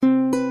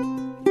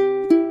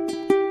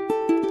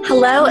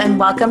Hello and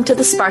welcome to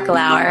the Sparkle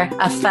Hour,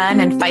 a fun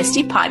and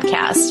feisty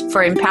podcast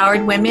for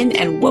empowered women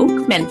and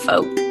woke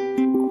menfolk.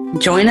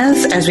 Join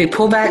us as we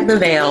pull back the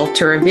veil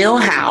to reveal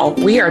how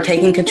we are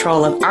taking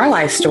control of our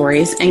life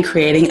stories and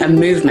creating a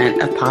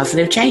movement of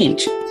positive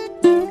change.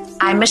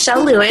 I'm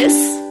Michelle Lewis.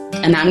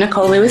 And I'm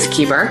Nicole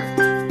Lewis-Keeber.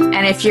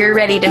 And if you're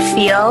ready to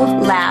feel,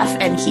 laugh,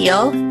 and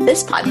heal,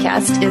 this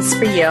podcast is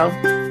for you.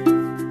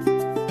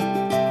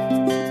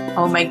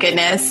 Oh my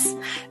goodness.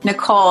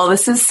 Nicole,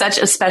 this is such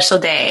a special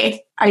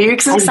day. Are you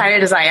as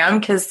excited as I am?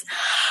 Because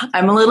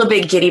I'm a little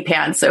bit giddy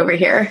pants over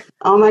here.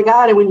 Oh my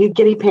God. And when you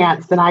giddy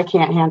pants, then I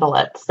can't handle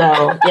it.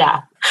 So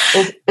yeah,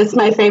 it's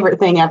my favorite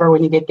thing ever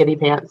when you get giddy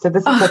pants. So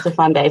this is such a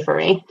fun day for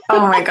me.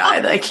 Oh my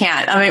God. I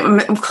can't. I mean,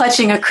 I'm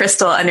clutching a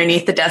crystal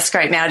underneath the desk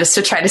right now just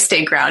to try to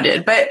stay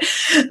grounded. But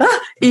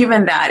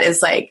even that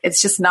is like,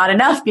 it's just not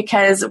enough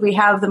because we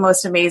have the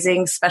most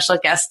amazing special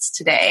guests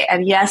today.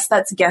 And yes,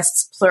 that's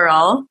guests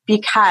plural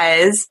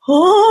because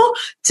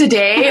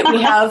today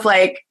we have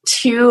like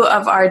two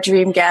of our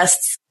dream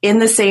guests in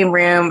the same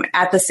room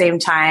at the same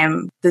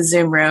time, the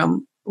Zoom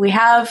room. We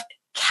have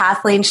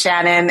Kathleen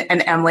Shannon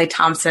and Emily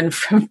Thompson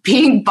from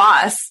Being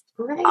Boss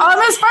on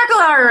the Sparkle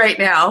Hour right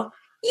now.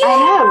 Yeah. I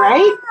know,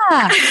 right?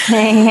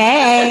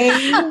 Hey.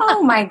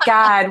 Oh my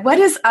God. What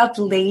is up,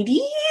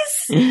 ladies?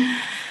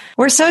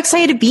 We're so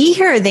excited to be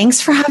here.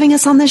 Thanks for having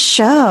us on the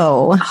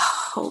show.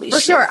 Holy For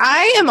shit. sure.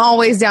 I am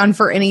always down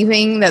for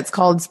anything that's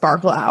called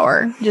Sparkle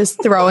Hour.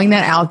 Just throwing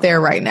that out there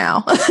right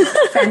now.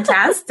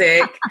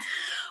 Fantastic.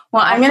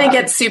 Well, I'm going to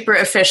get super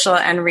official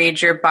and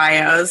read your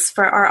bios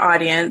for our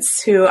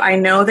audience who I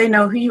know they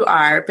know who you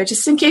are, but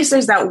just in case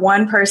there's that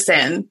one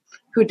person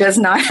who does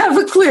not have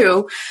a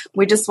clue,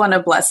 we just want to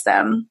bless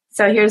them.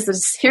 So here's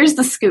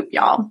the scoop,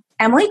 y'all.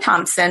 Emily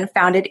Thompson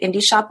founded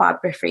Indie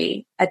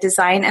Shopography, a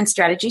design and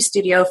strategy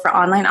studio for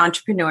online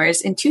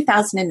entrepreneurs in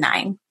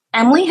 2009.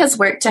 Emily has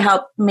worked to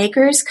help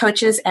makers,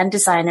 coaches, and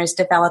designers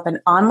develop an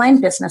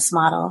online business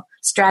model,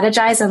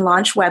 strategize and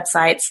launch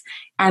websites,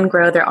 and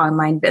grow their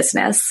online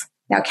business.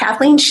 Now,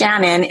 Kathleen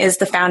Shannon is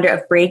the founder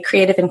of Braid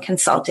Creative and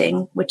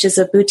Consulting, which is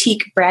a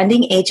boutique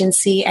branding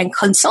agency and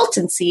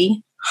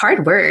consultancy,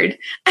 hard word,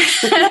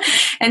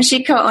 and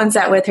she co-owns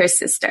that with her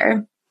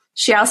sister.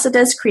 She also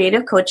does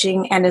creative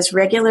coaching and is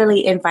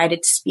regularly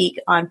invited to speak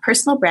on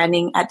personal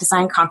branding at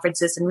design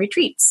conferences and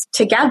retreats.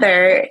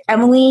 Together,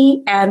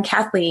 Emily and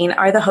Kathleen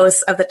are the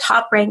hosts of the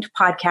top-ranked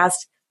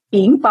podcast,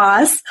 Being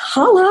Boss.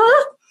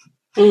 Holla!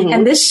 Mm-hmm.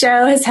 And this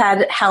show has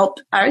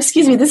helped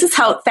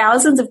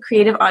thousands of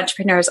creative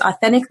entrepreneurs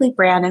authentically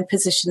brand and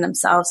position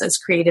themselves as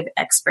creative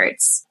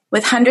experts.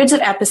 With hundreds of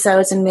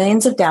episodes and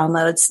millions of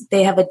downloads,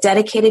 they have a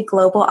dedicated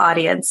global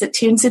audience that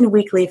tunes in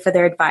weekly for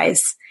their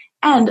advice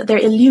and their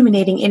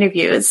illuminating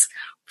interviews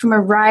from a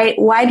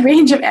wide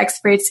range of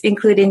experts,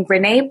 including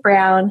Brene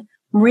Brown,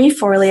 Marie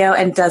Forleo,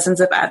 and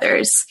dozens of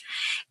others.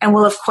 And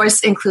we'll, of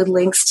course, include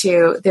links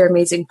to their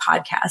amazing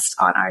podcast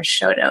on our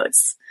show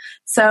notes.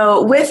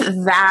 So with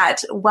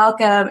that,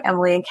 welcome,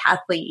 Emily and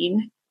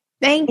Kathleen.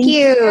 Thank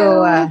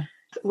you.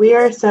 We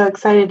are so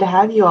excited to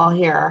have you all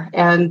here.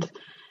 And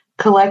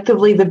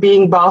collectively, the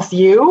Being Boss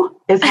You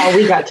is how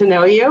we got to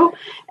know you.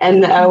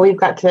 And we've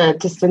got to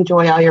just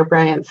enjoy all your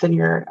brilliance in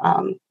your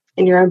own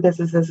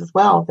businesses as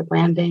well, the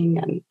branding.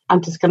 And I'm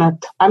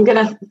going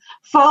to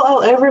fall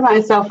all over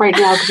myself right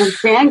now because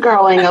I'm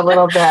fangirling a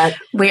little bit.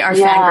 We are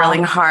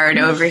fangirling hard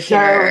over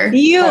here.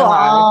 You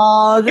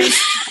all, this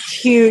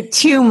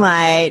too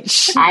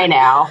much. I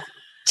know.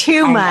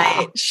 Too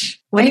much.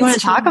 What do you want to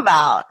talk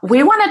about?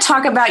 We want to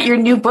talk about your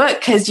new book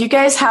because you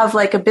guys have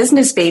like a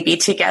business baby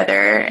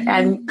together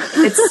and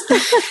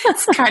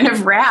it's kind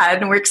of rad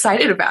and we're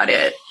excited about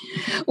it.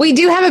 We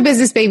do have a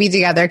business baby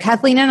together,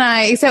 Kathleen and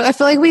I. So I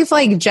feel like we've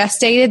like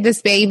gestated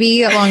this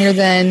baby longer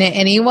than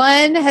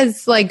anyone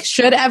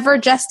should ever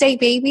gestate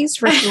babies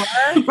for sure.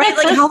 Right.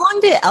 Like how long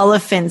do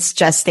elephants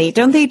gestate?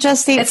 Don't they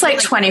gestate? It's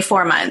like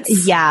 24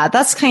 months. Yeah.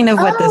 That's kind of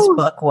what this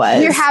book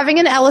was. You're having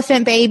an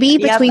elephant baby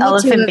between the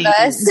two of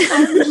us.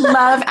 I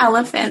love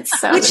elephants.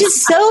 So which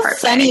is so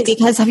funny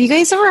because have you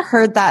guys ever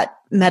heard that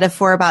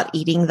metaphor about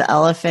eating the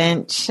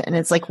elephant? And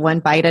it's like one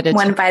bite at a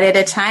time. One bite at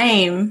a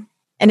time.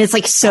 And it's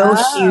like so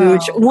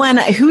huge.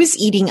 Who's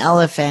eating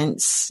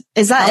elephants?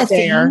 Is that a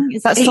thing?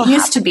 Is that still It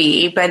used to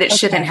be, but it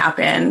shouldn't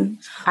happen.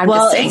 I'm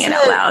just saying it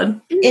out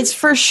loud. It's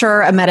for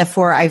sure a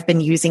metaphor I've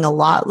been using a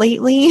lot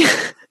lately.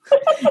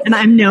 And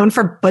I'm known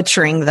for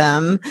butchering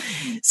them.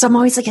 So I'm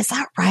always like, is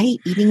that right?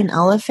 Eating an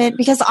elephant?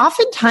 Because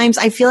oftentimes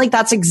I feel like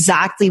that's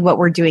exactly what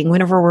we're doing.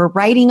 Whenever we're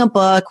writing a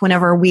book,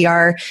 whenever we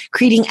are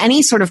creating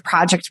any sort of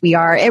project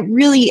it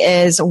really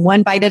is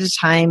one bite at a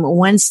time,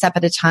 one step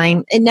at a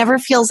time. It never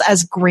feels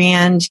as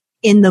grand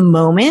in the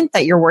moment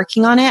that you're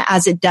working on it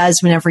as it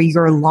does whenever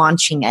you're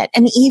launching it.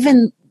 And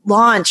even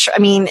launch, I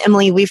mean,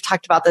 Emily, we've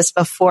talked about this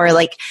before,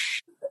 like,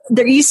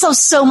 you still have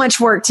so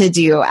much work to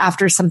do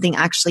after something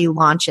actually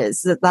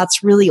launches.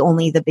 That's really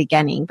only the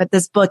beginning. But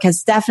this book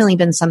has definitely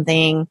been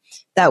something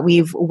that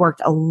we've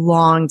worked a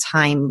long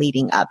time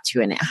leading up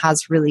to, and it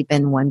has really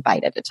been one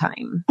bite at a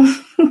time.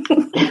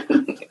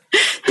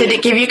 Did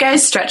it give you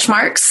guys stretch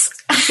marks?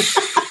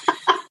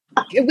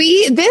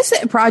 This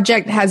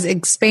project has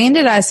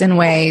expanded us in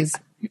ways.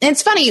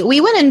 It's funny.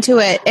 We went into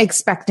it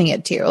expecting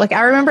it to. Like,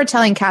 I remember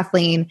telling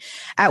Kathleen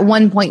at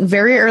one point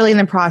very early in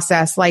the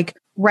process, like,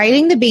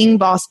 writing the Being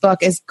Boss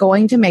book is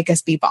going to make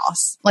us be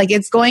boss. Like,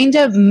 it's going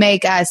to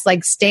make us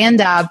like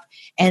stand up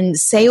and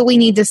say what we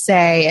need to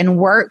say and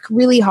work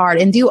really hard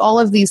and do all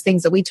of these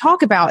things that we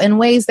talk about in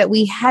ways that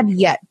we had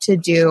yet to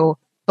do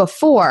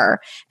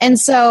before. And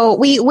so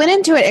we went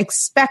into it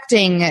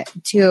expecting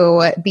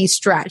to be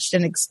stretched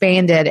and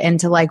expanded and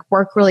to like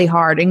work really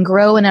hard and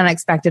grow in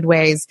unexpected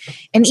ways.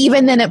 And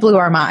even then it blew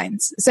our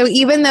minds. So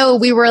even though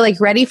we were like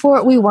ready for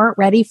it, we weren't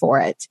ready for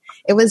it.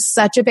 It was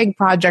such a big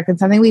project and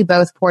something we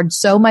both poured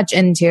so much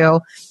into.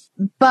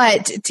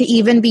 But to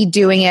even be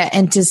doing it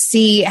and to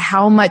see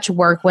how much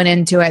work went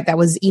into it that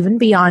was even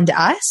beyond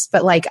us,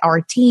 but like our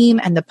team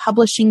and the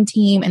publishing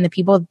team and the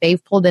people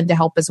they've pulled in to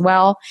help as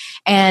well.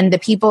 And the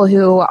people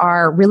who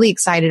are really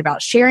excited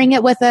about sharing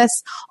it with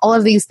us, all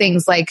of these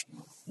things, like,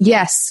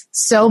 yes,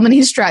 so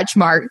many stretch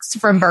marks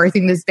from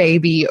birthing this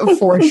baby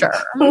for sure.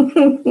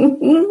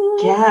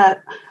 Yeah.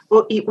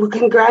 Well,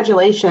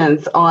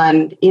 congratulations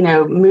on,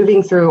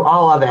 moving through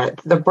all of it,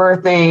 the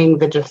birthing,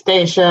 the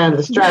gestation,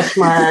 the stretch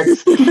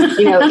marks,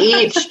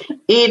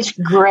 each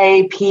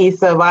gray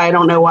piece of, I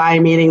don't know why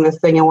I'm eating this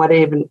thing and what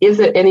even is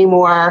it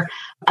anymore.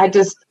 I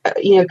just,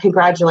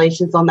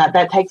 congratulations on that.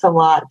 That takes a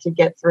lot to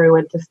get through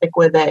and to stick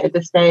with it and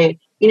to stay,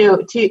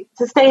 to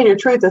stay in your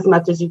truth as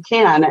much as you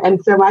can.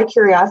 And so my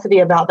curiosity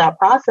about that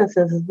process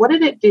is what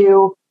did it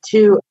do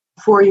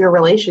for your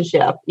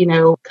relationship?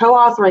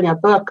 Co-authoring a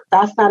book,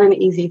 that's not an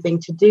easy thing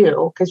to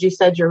do because you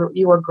said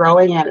you were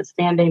growing and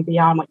expanding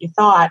beyond what you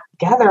thought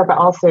together, but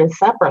also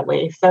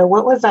separately. So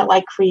what was that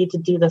like for you to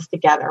do this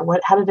together?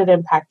 How did it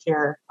impact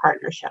your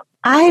partnership?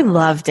 I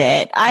loved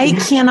it. I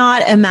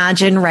cannot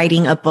imagine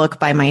writing a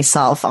book by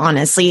myself,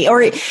 honestly.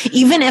 Or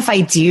even if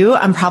I do,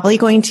 I'm probably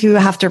going to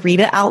have to read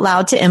it out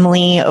loud to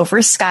Emily over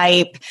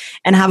Skype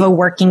and have a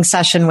working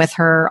session with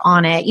her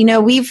on it.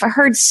 We've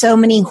heard so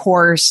many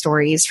horror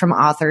stories from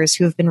authors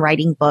who have been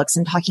writing books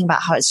and talking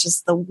about how it's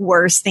just the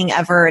worst thing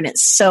ever and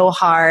it's so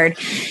hard.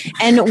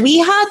 And we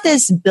had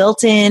this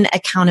built-in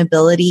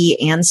accountability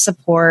and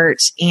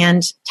support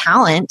and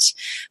talent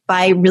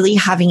by really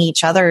having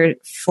each other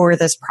for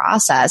this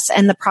process.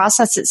 And the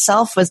process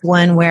itself was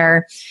one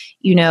where,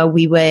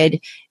 we would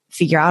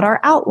figure out our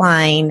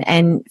outline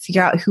and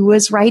figure out who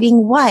was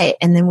writing what.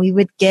 And then we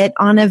would get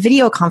on a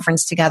video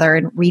conference together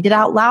and read it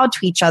out loud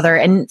to each other.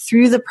 And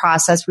through the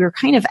process, we were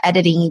kind of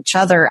editing each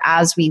other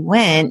as we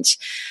went,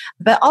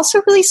 but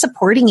also really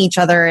supporting each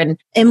other. And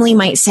Emily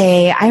might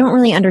say, I don't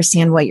really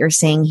understand what you're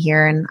saying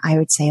here. And I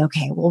would say,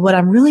 okay, well, what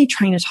I'm really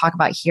trying to talk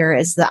about here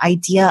is the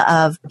idea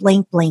of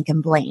blank, blank,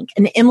 and blank.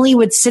 And Emily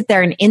would sit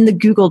there and in the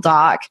Google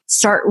Doc,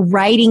 start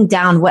writing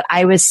down what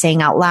I was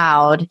saying out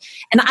loud.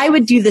 And I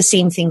would do the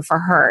same thing for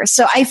her.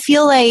 So I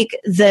feel like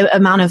the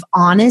amount of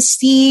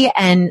honesty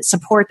and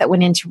support that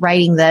went into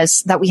writing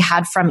this that we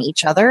had from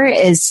each other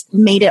is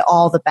made it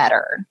all the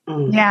better.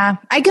 Yeah,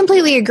 I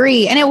completely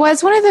agree. And it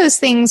was one of those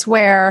things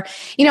where,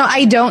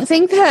 I don't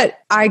think that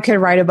I could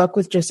write a book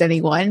with just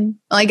anyone.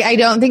 Like, I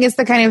don't think it's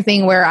the kind of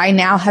thing where I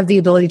now have the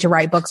ability to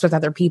write books with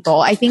other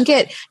people. I think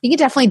it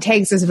definitely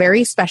takes this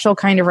very special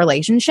kind of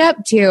relationship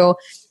to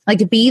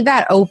like be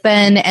that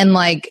open and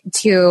like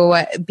to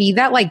be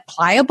that like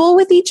pliable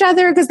with each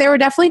other. Cause there were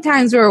definitely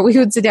times where we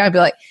would sit down and be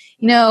like,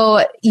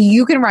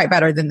 you can write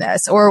better than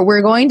this, or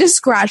we're going to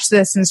scratch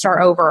this and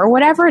start over, or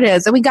whatever it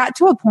is. And we got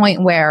to a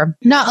point where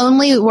not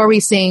only were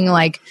we seeing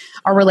like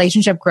our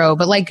relationship grow,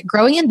 but like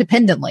growing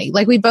independently.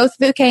 Like we both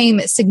became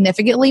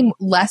significantly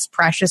less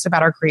precious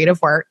about our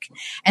creative work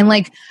and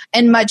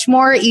much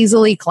more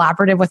easily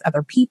collaborative with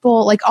other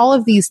people. Like all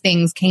of these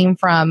things came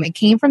from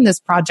this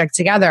project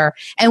together,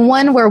 and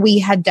one where we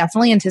had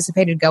definitely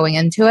anticipated going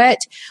into it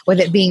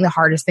with it being the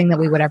hardest thing that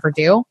we would ever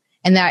do.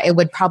 And that it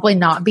would probably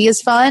not be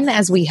as fun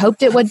as we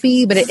hoped it would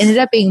be, but it ended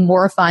up being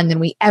more fun than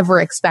we ever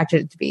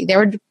expected it to be.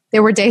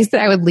 There were days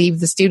that I would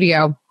leave the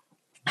studio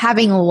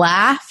having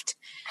laughed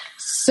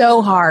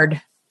so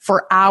hard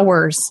for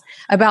hours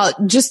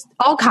about just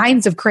all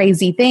kinds of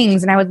crazy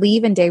things. And I would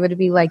leave and David would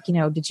be like,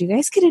 did you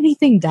guys get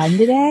anything done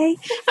today?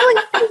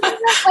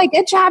 Like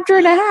a chapter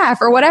and a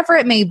half or whatever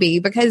it may be,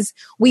 because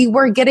we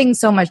were getting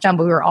so much done,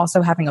 but we were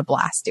also having a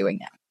blast doing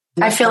it.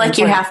 I feel like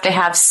you have to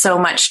have so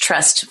much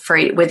trust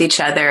with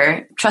each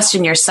other, trust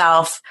in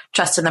yourself,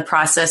 trust in the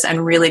process,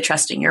 and really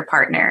trusting your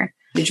partner.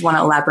 Did you want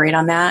to elaborate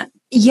on that?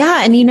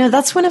 Yeah. And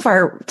that's one of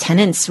our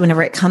tenets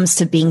whenever it comes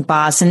to being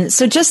boss. And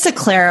so just to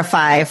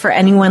clarify for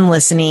anyone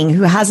listening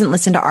who hasn't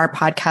listened to our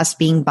podcast,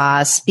 Being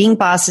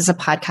Boss is a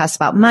podcast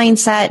about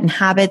mindset and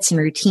habits and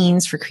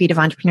routines for creative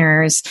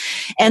entrepreneurs.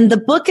 And the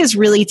book is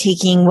really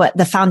taking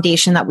the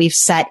foundation that we've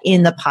set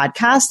in the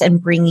podcast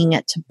and bringing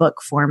it to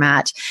book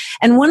format.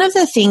 And one of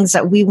the things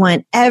that we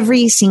want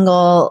every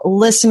single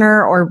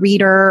listener or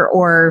reader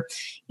or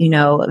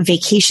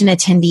vacation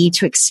attendee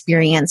to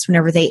experience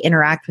whenever they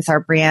interact with our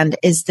brand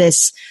is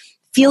this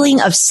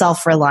feeling of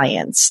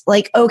self-reliance.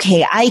 Like,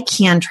 okay, I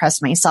can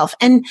trust myself.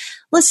 And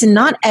listen,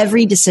 not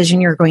every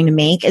decision you're going to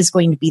make is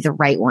going to be the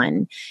right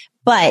one.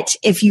 But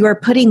if you are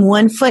putting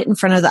one foot in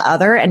front of the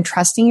other and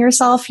trusting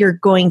yourself, you're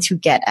going to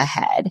get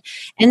ahead.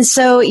 And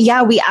so,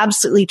 yeah, we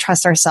absolutely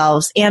trust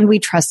ourselves and we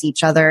trust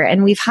each other.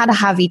 And we've had to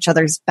have each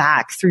other's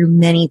back through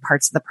many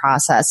parts of the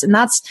process. And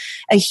that's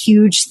a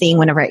huge thing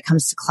whenever it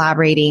comes to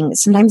collaborating.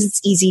 Sometimes it's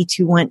easy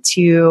to want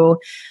to,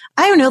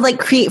 I don't know, like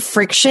create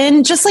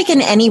friction, just like in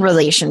any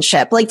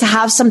relationship, like to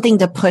have something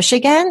to push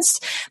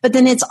against. But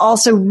then it's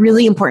also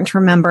really important to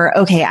remember,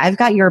 okay, I've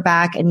got your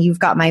back and you've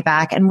got my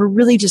back. And we're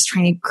really just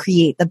trying to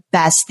create the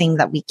best thing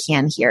that we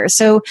can here.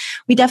 So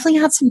we definitely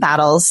had some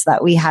battles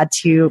that we had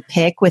to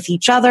pick with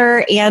each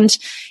other and,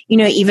 you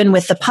know, even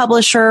with the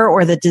publisher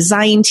or the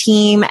design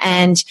team.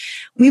 And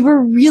we were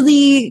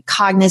really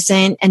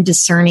cognizant and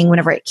discerning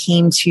whenever it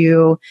came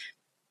to,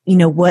 you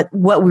know, what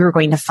we were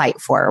going to fight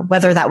for,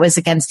 whether that was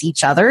against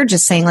each other,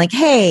 just saying like,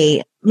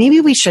 hey,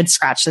 maybe we should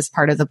scratch this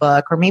part of the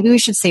book, or maybe we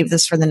should save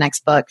this for the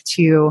next book,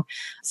 to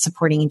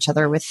supporting each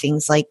other with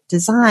things like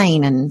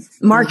design and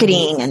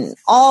marketing and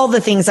all the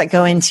things that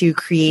go into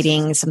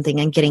creating something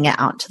and getting it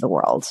out to the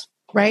world.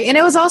 Right. And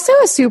it was also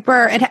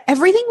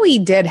everything we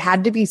did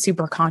had to be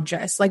super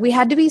conscious. Like we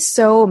had to be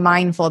so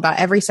mindful about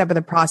every step of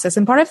the process.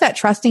 And part of that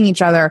trusting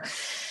each other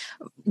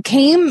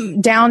came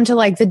down to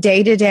like the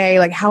day to day,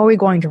 like how are we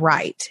going to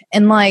write?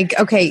 And like,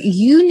 okay,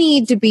 you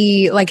need to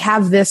be like,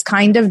 have this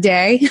kind of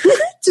day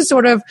to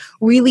sort of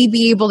really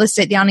be able to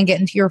sit down and get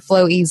into your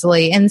flow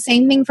easily. And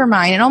same thing for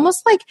mine. And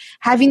almost like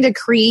having to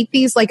create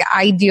these like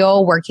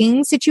ideal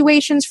working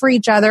situations for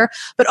each other,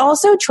 but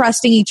also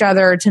trusting each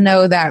other to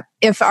know that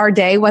if our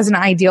day wasn't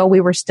ideal,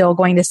 we were still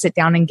going to sit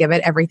down and give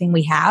it everything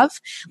we have.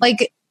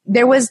 Like,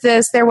 there was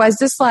this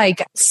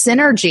like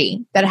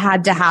synergy that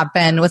had to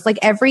happen with like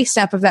every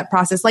step of that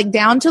process, like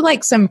down to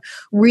like some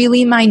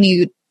really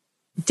minute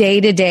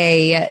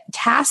day-to-day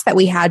tasks that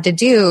we had to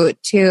do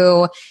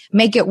to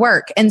make it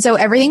work. And so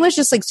everything was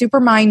just like super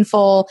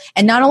mindful,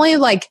 and not only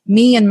like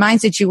me and my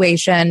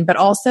situation, but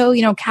also,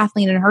 you know,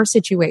 Kathleen and her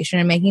situation,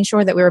 and making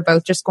sure that we were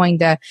both just going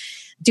to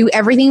do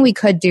everything we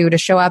could do to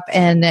show up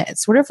and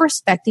sort of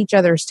respect each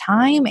other's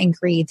time and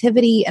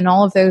creativity and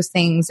all of those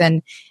things.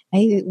 And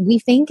we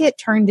think it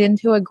turned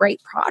into a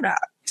great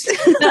product.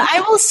 But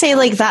I will say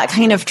like that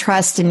kind of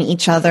trust in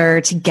each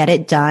other to get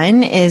it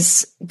done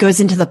goes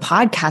into the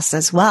podcast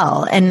as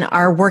well, and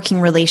our working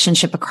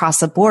relationship across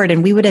the board.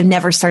 And we would have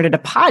never started a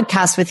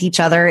podcast with each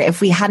other if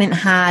we hadn't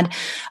had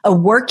a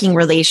working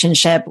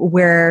relationship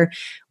where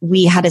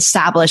we had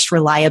established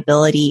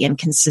reliability and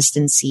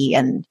consistency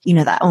and, you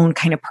know, that own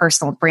kind of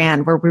personal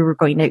brand where we were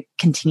going to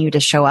continue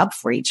to show up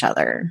for each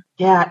other.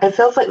 Yeah, it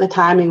feels like the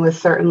timing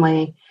was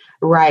certainly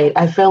right.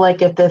 I feel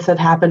like if this had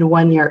happened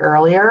 1 year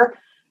earlier,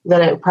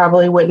 that it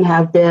probably wouldn't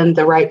have been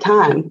the right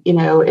time. You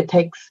know, it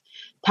takes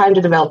time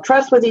to develop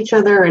trust with each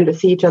other and to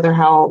see each other,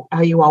 how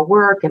you all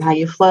work and how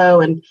you flow,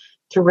 and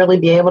to really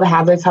be able to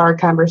have those hard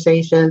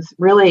conversations.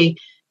 Really,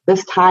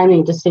 this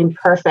timing just seemed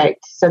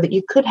perfect so that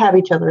you could have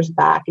each other's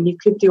back and you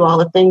could do all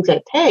the things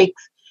it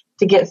takes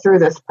to get through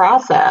this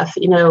process,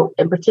 you know,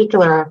 in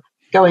particular,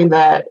 going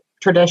the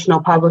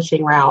traditional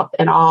publishing route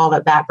and all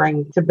that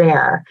brings to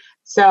bear.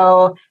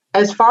 So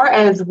as far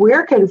as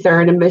we're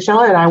concerned, and Michelle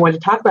and I want to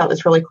talk about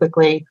this really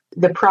quickly,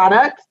 the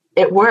product,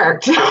 it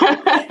worked.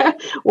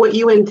 What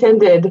you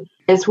intended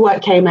is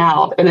what came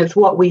out, and it's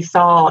what we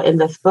saw in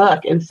this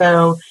book. And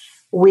so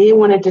we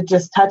wanted to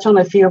just touch on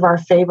a few of our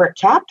favorite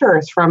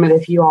chapters from it,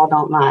 if you all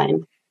don't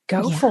mind.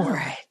 Go for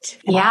it.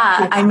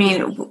 Yeah. I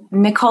mean,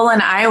 Nicole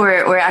and I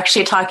were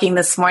actually talking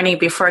this morning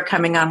before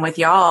coming on with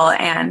y'all,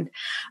 and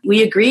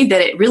we agreed that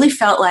it really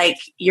felt like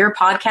your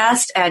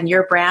podcast and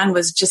your brand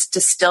was just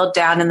distilled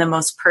down in the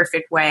most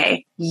perfect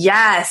way.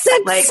 Yes.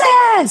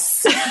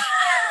 Success! Like,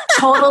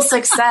 total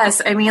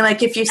success. I mean,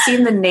 like if you've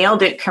seen the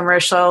Nailed It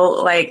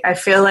commercial, like I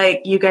feel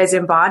like you guys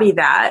embody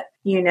that.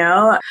 You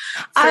know,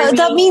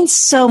 that means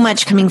so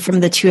much coming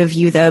from the two of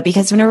you, though,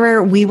 because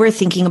whenever we were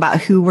thinking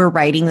about who we're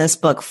writing this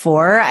book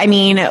for, I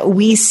mean,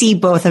 we see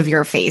both of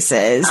your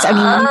faces. I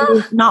mean,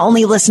 you not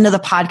only listen to the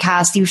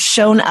podcast, you've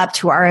shown up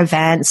to our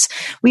events.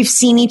 We've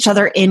seen each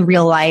other in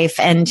real life.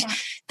 And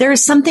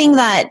there's something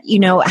that, you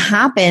know,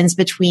 happens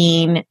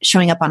between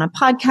showing up on a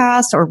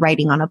podcast or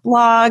writing on a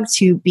blog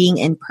to being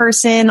in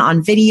person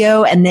on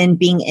video and then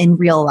being in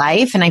real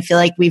life. And I feel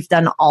like we've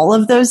done all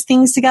of those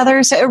things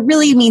together. So it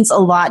really means a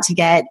lot to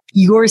get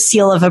your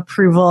seal of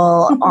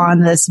approval on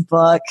this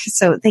book.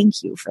 So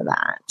thank you for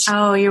that.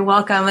 Oh, you're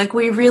welcome. Like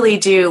we really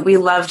do. We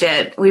loved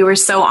it. We were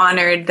so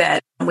honored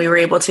that we were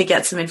able to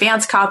get some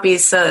advanced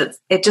copies. So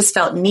it just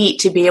felt neat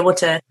to be able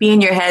to be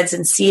in your heads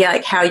and see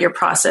like how your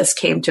process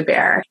came to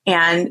bear.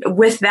 And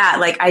with that,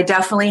 like I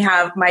definitely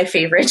have my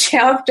favorite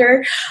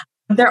chapter.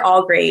 They're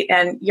all great.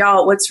 And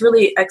y'all, what's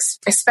really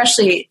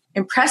especially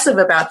impressive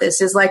about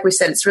this is, like we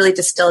said, it's really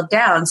distilled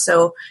down.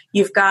 So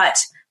you've got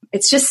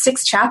it's just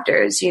 6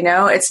 chapters, you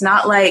know, it's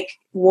not like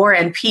War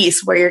and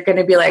Peace where you're going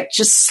to be like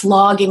just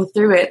slogging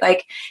through it.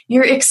 Like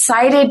you're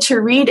excited to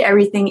read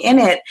everything in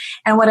it.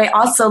 And what I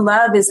also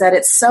love is that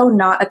it's so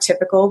not a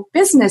typical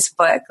business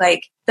book.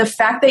 Like the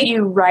fact that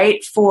you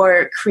write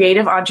for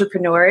creative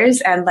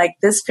entrepreneurs and like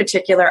this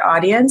particular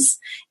audience,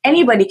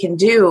 anybody can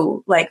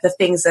do like the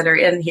things that are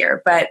in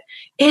here, but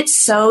it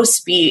so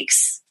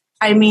speaks.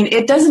 I mean,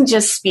 it doesn't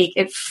just speak,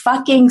 it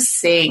fucking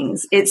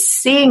sings. It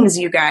sings,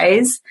 you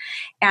guys.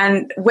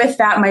 And with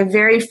that, my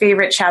very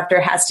favorite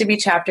chapter has to be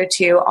chapter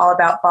 2, all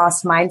about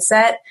boss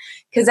mindset,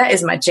 because that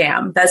is my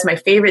jam. That's my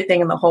favorite thing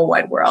in the whole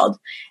wide world.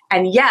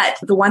 And yet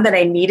the one that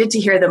I needed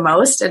to hear the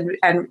most and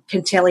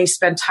continually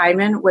spend time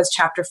in was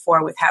chapter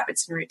 4 with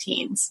habits and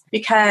routines,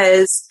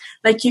 because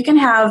like you can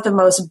have the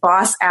most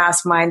boss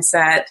ass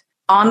mindset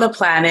on the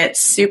planet,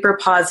 super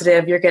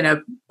positive, you're going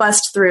to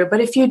bust through. But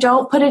if you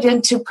don't put it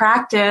into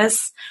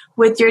practice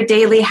with your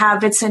daily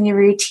habits and your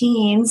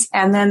routines,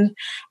 and then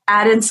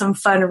add in some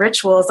fun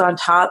rituals on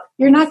top,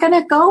 you're not going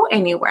to go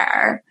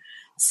anywhere.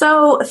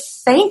 So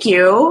thank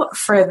you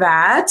for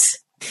that.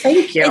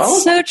 Thank you.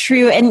 It's so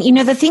true. And, you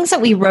know, the things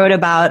that we wrote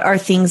about are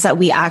things that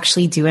we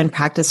actually do and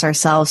practice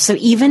ourselves. So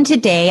even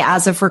today,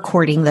 as of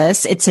recording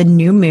this, it's a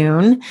new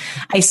moon.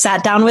 I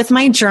sat down with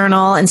my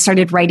journal and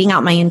started writing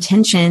out my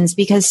intentions,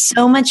 because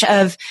so much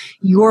of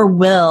your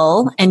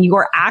will and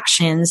your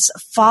actions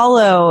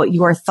follow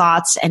your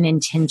thoughts and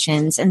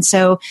intentions. And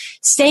so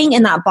staying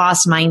in that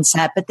boss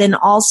mindset, but then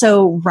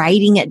also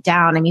writing it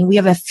down. I mean, we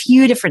have a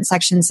few different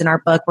sections in our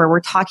book where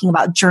we're talking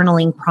about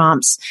journaling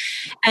prompts.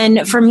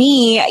 And for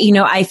me, you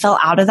know, I fell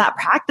out of that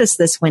practice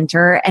this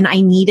winter and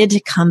I needed to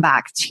come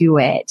back to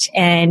it.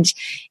 And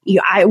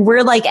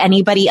we're like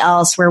anybody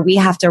else where we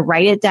have to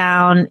write it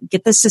down,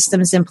 get the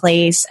systems in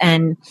place,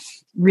 and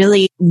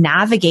really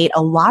navigate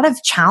a lot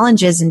of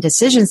challenges and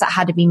decisions that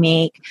have to be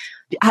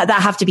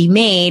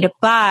made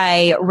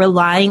by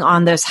relying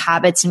on those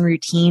habits and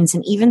routines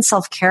and even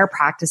self-care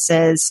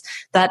practices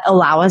that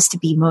allow us to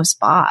be most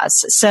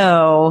boss.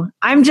 So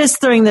I'm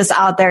just throwing this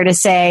out there to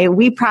say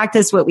we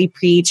practice what we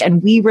preach,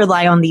 and we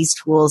rely on these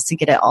tools to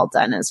get it all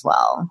done as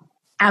well.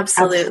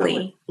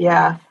 Absolutely.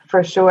 Yeah,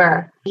 for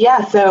sure.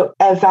 Yeah. So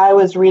as I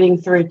was reading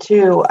through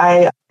too,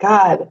 I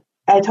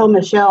told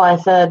Michelle, I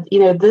said, you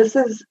know, this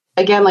is,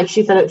 again, like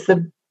she said,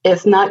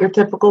 it's not your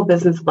typical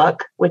business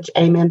book, which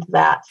amen to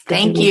that.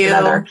 Thank you.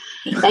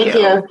 Thank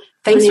you.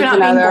 Thanks for not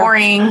being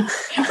boring.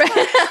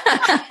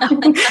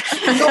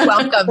 You're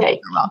welcome. You're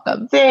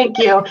welcome. Thank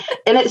you.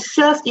 And it's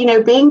just, you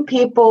know, being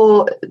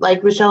people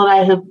like Michelle and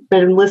I have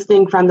been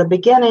listening from the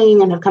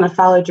beginning and have kind of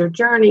followed your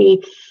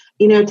journey,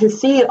 you know, to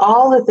see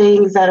all the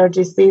things that are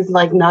just these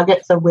like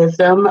nuggets of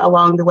wisdom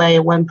along the way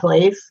in one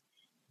place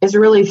is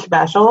really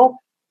special.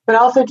 But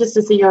also just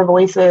to see your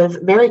voices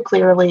very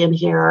clearly in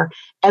here,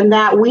 and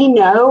that we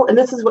know, and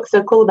this is what's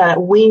so cool about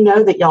it, we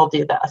know that y'all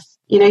do this.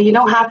 You know, you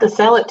don't have to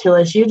sell it to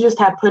us. You just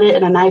have put it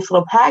in a nice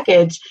little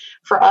package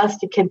for us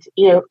to,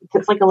 you know,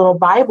 it's like a little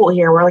Bible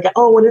here. We're like,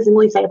 oh, what does it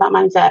really say about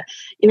mindset?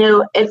 You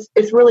know, it's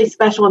really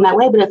special in that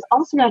way, but it's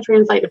also going to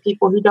translate to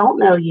people who don't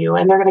know you,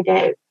 and they're going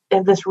to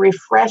get this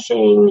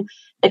refreshing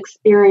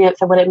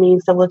experience of what it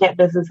means to look at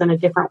business in a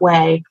different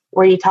way,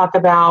 where you talk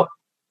about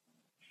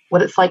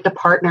what it's like to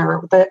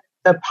partner,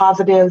 the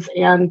positives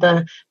and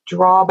the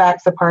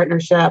drawbacks of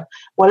partnership,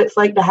 what it's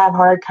like to have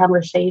hard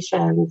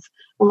conversations,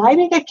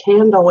 lighting a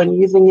candle and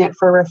using it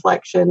for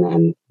reflection,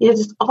 and, you know,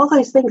 just all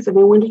those things. I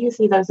mean, when do you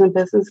see those in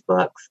business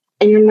books?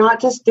 And you're not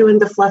just doing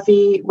the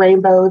fluffy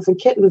rainbows and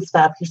kitten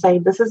stuff. You're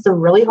saying, this is the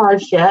really hard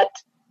shit.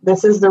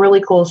 This is the really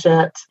cool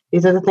shit.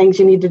 These are the things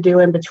you need to do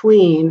in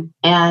between.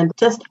 And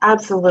just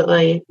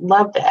absolutely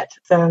loved it.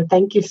 So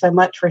thank you so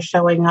much for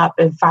showing up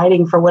and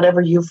fighting for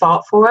whatever you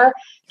fought for,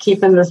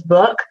 keeping this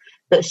book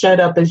that showed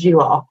up as you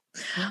all.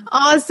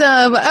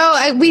 Awesome.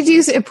 Oh, we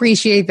do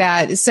appreciate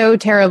that so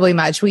terribly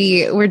much.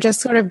 We're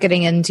just sort of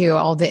getting into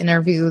all the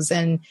interviews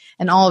and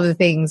all of the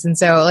things. And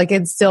so like,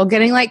 it's still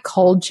getting like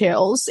cold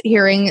chills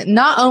hearing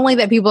not only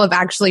that people have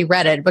actually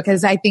read it,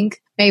 because I think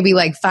maybe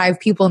like 5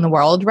 people in the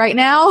world right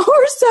now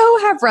or so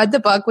have read the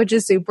book, which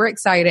is super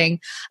exciting,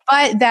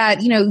 but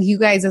that, you know, you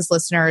guys as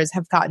listeners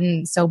have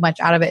gotten so much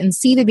out of it and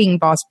see the Being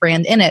Boss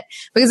brand in it.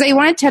 Because I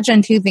want to touch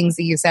on 2 things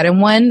that you said.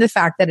 And one, the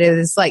fact that it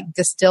is like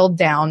distilled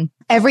down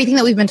everything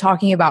that we've been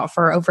talking about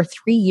for over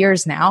 3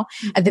 years now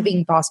at the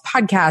Being Boss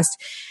podcast,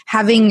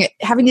 having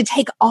to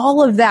take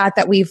all of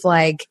that we've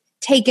like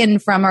taken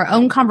from our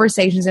own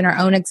conversations and our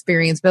own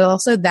experience, but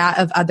also that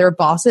of other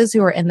bosses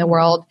who are in the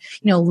world,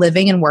 you know,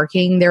 living and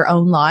working their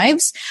own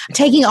lives.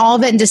 Taking all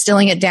of it and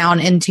distilling it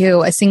down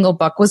into a single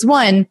book was,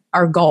 1,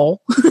 our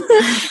goal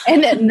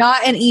and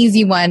not an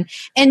easy one.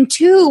 And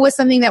 2, was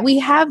something that we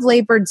have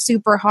labored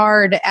super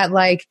hard at,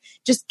 like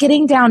just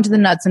getting down to the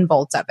nuts and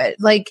bolts of it.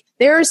 Like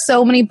there are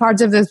so many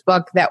parts of this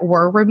book that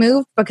were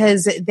removed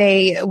because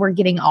they were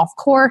getting off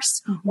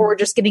course or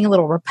just getting a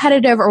little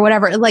repetitive or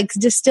whatever. Like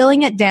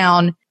distilling it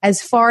down as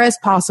far as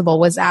possible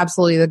was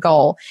absolutely the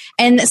goal.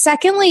 And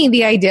secondly,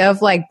 the idea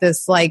of like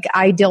this like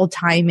ideal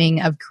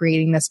timing of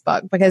creating this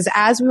book, because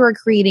as we were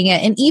creating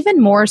it, and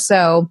even more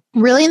so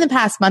really in the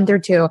past month or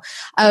two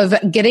of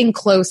getting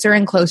closer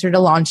and closer to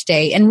launch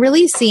day and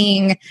really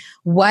seeing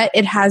what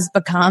it has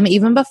become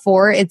even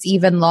before it's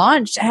even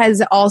launched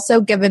has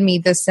also given me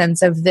the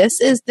sense of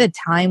this is the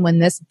time when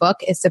this book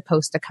is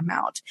supposed to come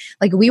out.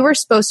 Like we were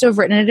supposed to have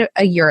written it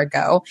a year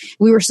ago.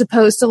 We were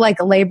supposed to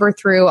like labor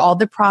through all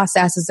the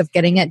processes of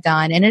getting it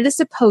done. And it is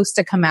supposed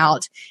to come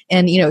out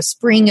in,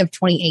 spring of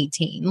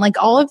 2018.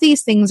 Like all of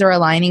these things are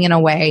aligning in a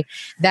way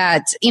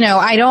that,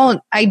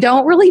 I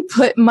don't really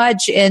put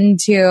much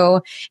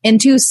into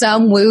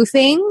some woo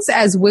things,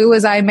 as woo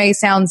as I may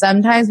sound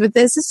sometimes, but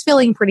this is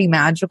feeling pretty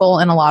magical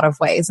in a lot of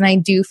ways. And I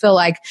do feel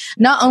like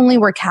not only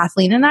were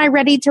Kathleen and I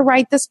ready to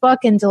write this book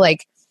and to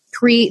like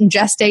create and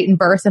gestate and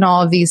birth and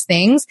all of these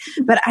things,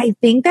 but I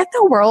think that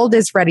the world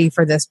is ready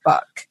for this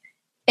book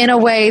in a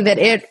way that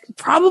it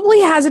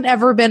probably hasn't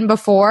ever been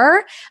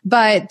before,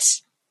 but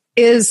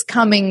is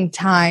coming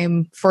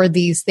time for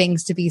these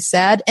things to be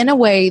said in a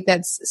way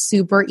that's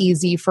super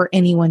easy for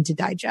anyone to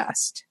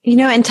digest.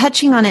 And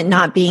touching on it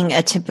not being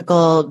a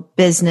typical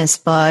business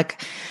book,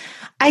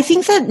 I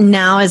think that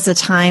now is the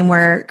time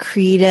where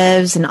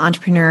creatives and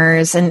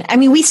entrepreneurs, and I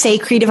mean, we say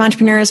creative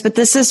entrepreneurs, but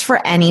this is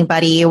for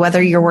anybody,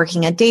 whether you're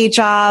working a day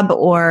job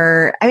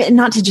or,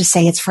 not to just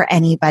say it's for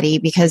anybody,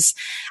 because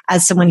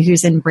as someone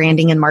who's in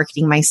branding and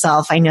marketing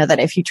myself, I know that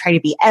if you try to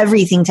be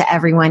everything to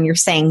everyone, you're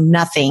saying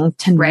nothing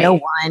to no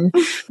one.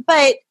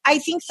 But I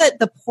think that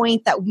the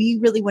point that we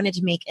really wanted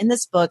to make in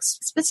this book,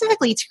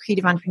 specifically to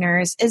creative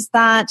entrepreneurs, is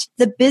that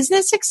the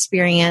business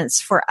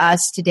experience for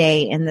us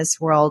today in this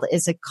world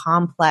is a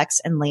complex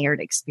and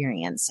layered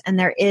experience. And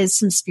there is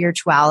some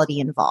spirituality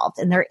involved,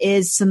 and there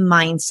is some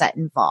mindset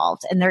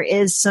involved, and there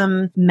is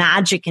some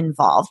magic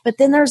involved. But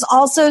then there's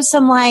also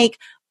some like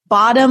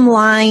bottom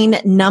line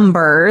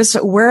numbers.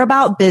 We're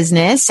about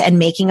business and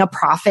making a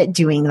profit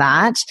doing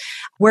that.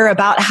 We're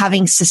about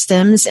having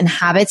systems and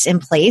habits in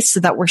place so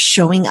that we're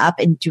showing up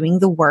and doing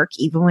the work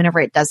even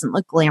whenever it doesn't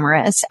look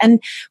glamorous.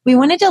 And we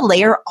wanted to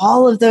layer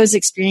all of those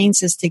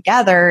experiences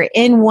together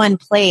in one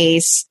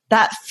place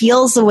that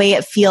feels the way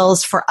it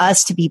feels for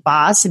us to be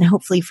boss, and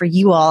hopefully for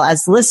you all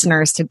as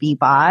listeners to be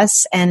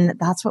boss. And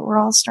that's what we're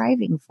all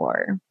striving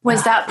for.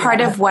 Was that part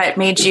of what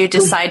made you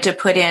decide to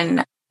put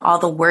in all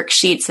the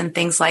worksheets and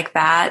things like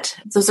that?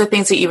 Those are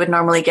things that you would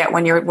normally get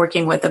when you're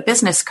working with a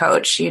business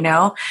coach,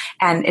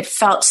 and it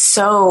felt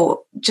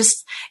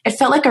it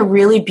felt like a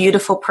really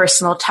beautiful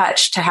personal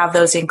touch to have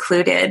those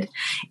included.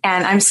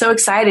 And I'm so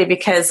excited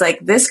because like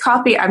this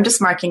copy, I'm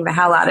just marking the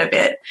hell out of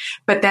it.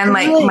 But then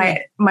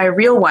like my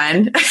real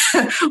one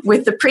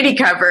with the pretty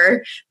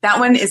cover, that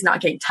one is not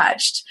getting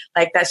touched.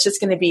 Like that's just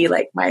going to be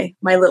like my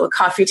little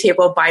coffee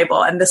table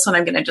Bible. And this one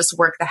I'm going to just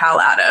work the hell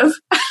out of.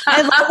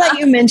 I love that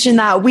you mentioned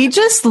that. We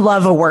just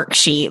love a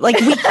worksheet. Like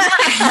we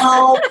can't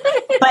help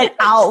but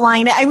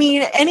outline it. I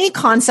mean, any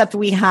concept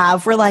we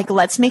have, we're like,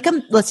 let's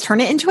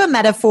turn it into a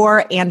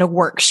metaphor and a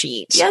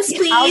worksheet. Yes,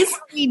 please. How can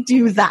we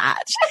do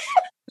that?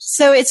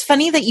 So it's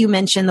funny that you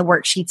mentioned the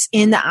worksheets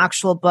in the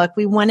actual book.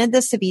 We wanted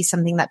this to be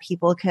something that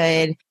people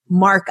could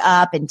mark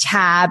up and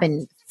tab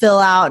and fill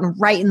out and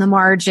write in the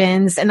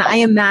margins. And I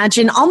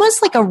imagine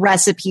almost like a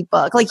recipe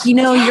book. Like,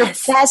 your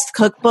best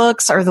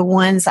cookbooks are the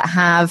ones that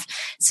have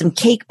some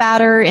cake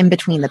batter in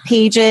between the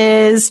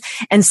pages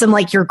and some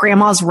like your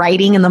grandma's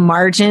writing in the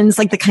margins,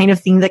 like the kind of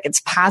thing that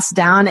gets passed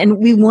down. And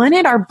we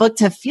wanted our book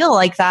to feel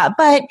like that.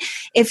 But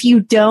if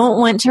you don't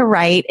want to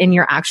write in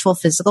your actual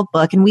physical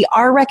book, and we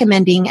are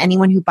recommending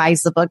anyone who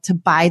buys the book to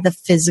buy the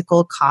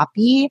physical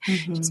copy,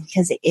 just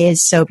because it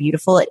is so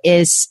beautiful. It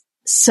is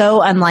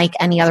so unlike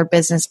any other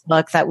business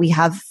book that we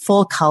have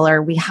full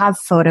color, we have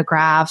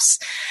photographs,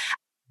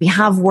 we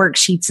have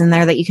worksheets in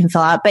there that you can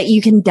fill out, but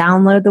you can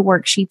download the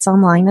worksheets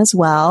online as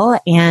well.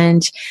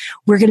 And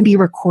we're going to be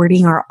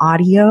recording our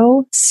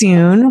audio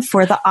soon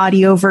for the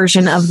audio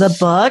version of the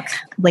book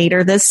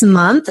later this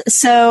month.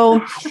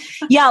 So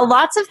yeah,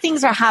 lots of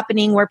things are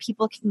happening where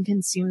people can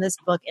consume this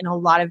book in a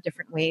lot of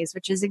different ways,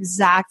 which is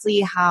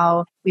exactly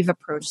how we've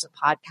approached the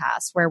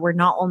podcast, where we're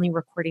not only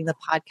recording the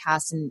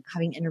podcast and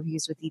having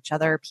interviews with each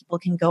other, people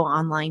can go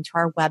online to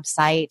our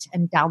website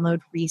and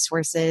download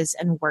resources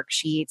and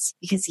worksheets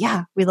because,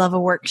 yeah, we love a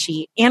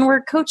worksheet and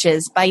we're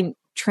coaches by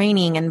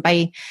training and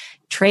by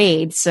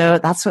trade. So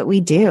that's what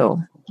we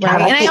do. Yeah,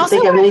 right. I can't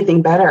think of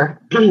anything better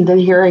than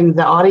hearing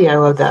the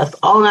audio of this.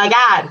 Oh my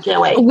God,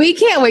 can't wait. We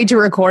can't wait to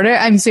record it.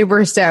 I'm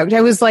super stoked.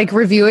 I was like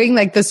reviewing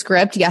like the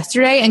script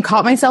yesterday and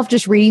caught myself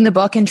just reading the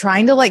book and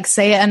trying to like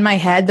say it in my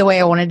head the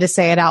way I wanted to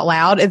say it out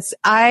loud.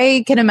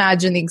 I can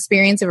imagine the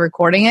experience of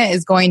recording it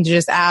is going to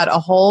just add a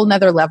whole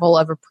nother level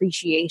of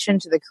appreciation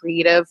to the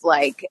creative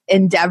like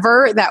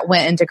endeavor that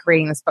went into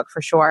creating this book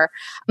for sure.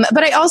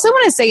 But I also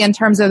want to say in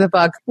terms of the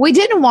book, we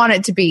didn't want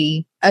it to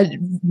be a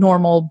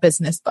normal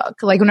business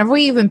book. Like whenever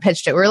we even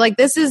pitched it, we were like,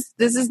 this is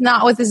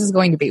not what this is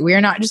going to be. We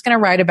are not just going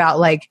to write about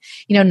like,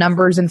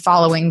 numbers and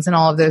followings and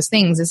all of those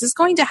things. This is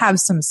going to have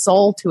some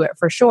soul to it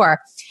for sure.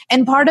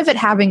 And part of it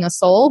having a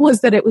soul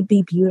was that it would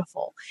be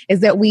beautiful,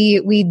 is that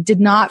we did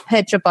not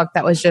pitch a book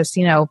that was just,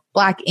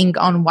 black ink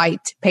on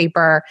white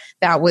paper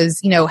that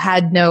was,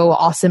 had no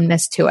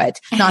awesomeness to it.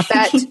 Not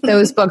that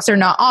those books are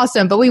not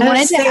awesome, but we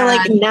wanted to add,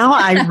 like, now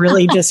I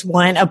really just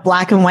want a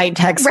black and white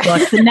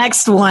textbook. The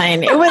next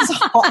one, it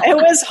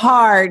was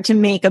hard to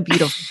make a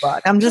beautiful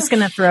book. I'm just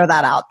going to throw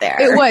that out there.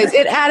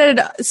 It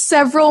added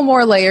several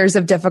more layers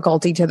of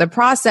difficulty to the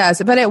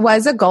process, but it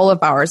was a goal of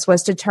ours,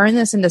 was to turn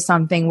this into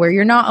something where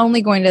you're not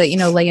only going to,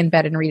 lay in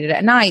bed and read it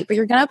at night, but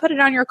you're going to put it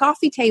on your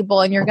coffee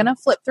table and you're going to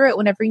flip through it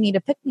whenever you need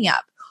to pick me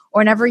up, or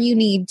whenever you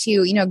need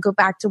to, go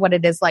back to what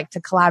it is like to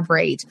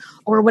collaborate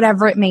or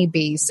whatever it may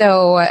be.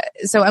 So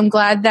I'm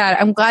glad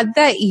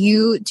that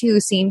you two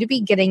seem to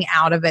be getting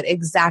out of it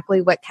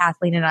exactly what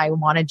Kathleen and I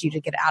wanted you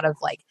to get out of,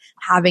 like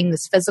having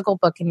this physical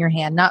book in your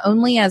hand, not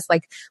only as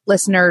like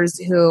listeners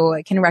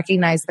who can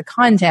recognize the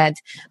content,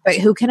 but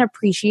who can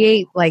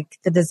appreciate like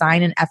the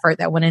design and effort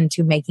that went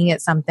into making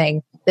it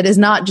something that is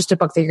not just a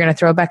book that you're going to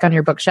throw back on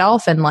your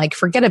bookshelf and like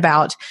forget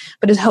about,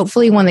 but is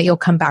hopefully one that you'll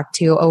come back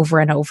to over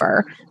and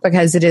over,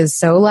 because it is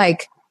so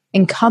like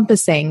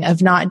encompassing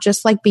of not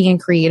just like being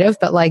creative,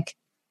 but like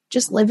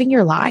just living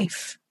your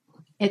life.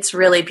 It's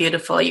really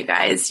beautiful, you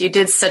guys. You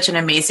did such an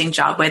amazing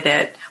job with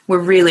it. We're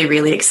really,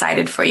 really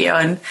excited for you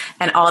and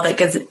all that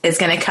is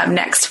going to come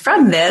next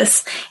from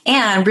this,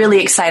 and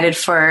really excited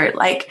for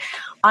like,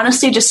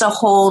 honestly, just a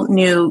whole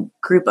new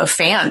group of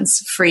fans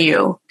for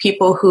you.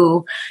 People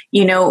who,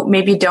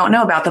 maybe don't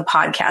know about the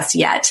podcast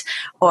yet,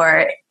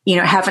 or,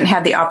 haven't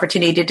had the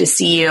opportunity to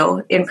see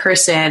you in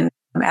person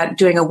at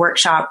doing a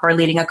workshop or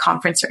leading a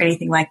conference or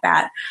anything like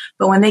that.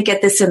 But when they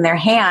get this in their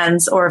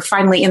hands, or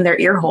finally in their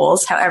ear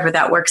holes, however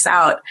that works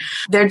out,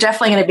 they're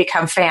definitely going to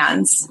become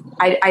fans.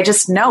 I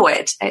just know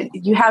it.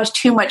 You have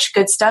too much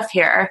good stuff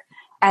here,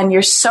 and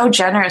you're so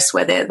generous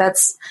with it.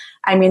 That's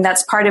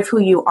part of who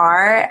you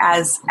are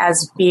as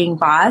being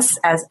boss,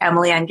 as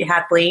Emily and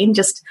Kathleen,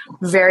 just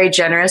very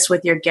generous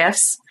with your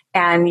gifts,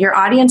 and your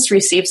audience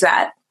receives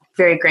that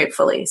very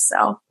gratefully.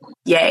 So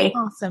yay.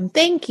 Awesome.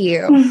 Thank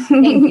you.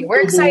 Thank you.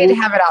 We're excited to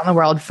have it out in the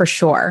world for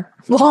sure.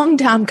 Long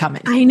time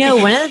coming. I know.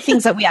 One of the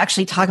things that we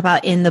actually talk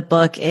about in the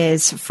book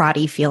is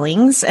fraudy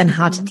feelings and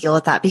how to deal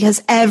with that,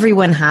 because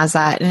everyone has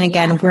that. And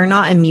again, we're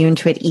not immune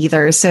to it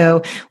either.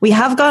 So we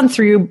have gone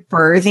through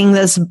birthing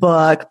this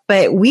book,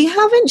 but we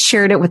haven't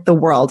shared it with the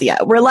world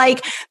yet. We're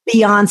like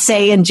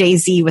Beyonce and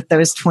Jay-Z with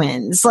those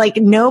twins. Like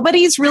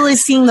nobody's really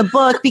seeing the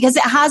book because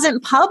it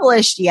hasn't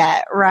published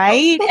yet.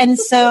 Right. And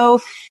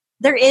so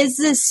there is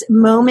this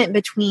moment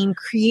between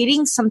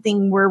creating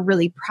something we're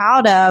really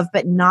proud of,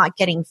 but not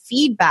getting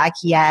feedback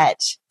yet,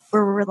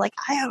 where we're like,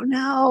 I don't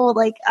know,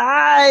 like,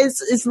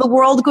 is the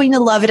world going to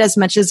love it as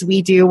much as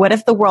we do? What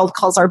if the world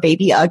calls our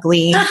baby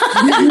ugly?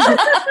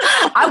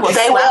 I will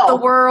slap the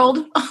world.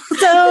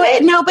 So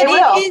no, but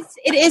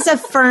it is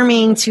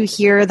affirming to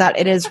hear that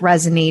it is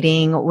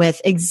resonating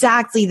with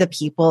exactly the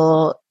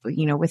people,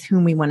 with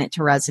whom we want it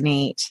to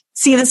resonate.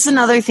 See, this is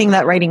another thing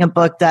that writing a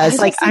book does.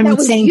 Like I'm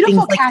saying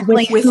things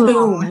like with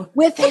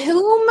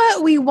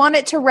whom we want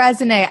it to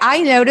resonate.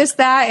 I noticed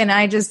that, and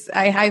I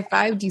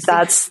high-fived you.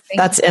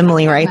 That's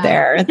Emily right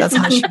there. That's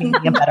how she can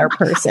be a better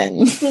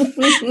person.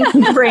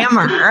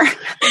 Grammar.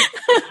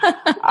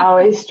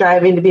 Always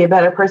striving to be a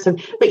better person.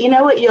 But you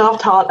know what y'all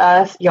taught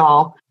us,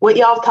 y'all? What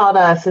y'all taught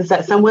us is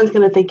that someone's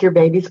going to think your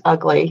baby's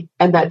ugly,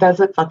 and that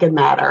doesn't fucking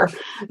matter,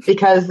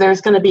 because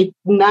there's going to be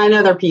 9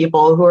 other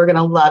people who are going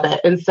to love it.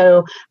 And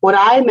so what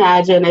I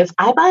imagine is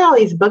I buy all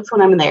these books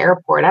when I'm in the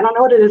airport. I don't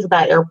know what it is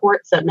about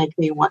airports that make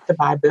me want to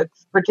buy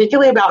books,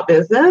 particularly about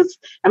business.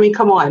 I mean,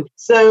 come on.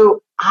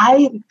 So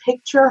I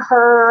picture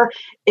her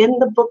in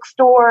the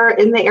bookstore,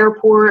 in the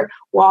airport,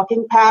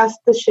 walking past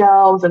the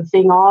shelves and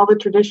seeing all the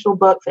traditional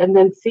books, and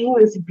then seeing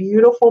this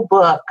beautiful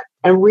book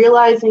and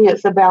realizing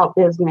it's about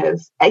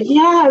business. And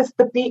yes,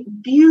 the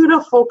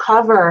beautiful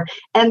cover,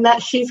 and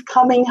that she's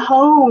coming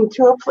home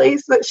to a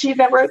place that she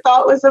never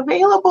thought was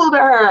available to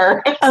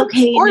her.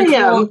 Okay,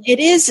 Nicole, it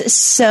is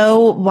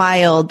so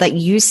wild that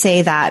you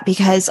say that,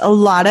 because a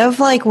lot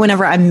of like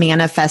whenever I'm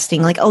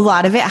manifesting, like a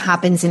lot of it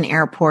happens in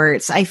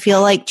airports. I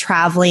feel like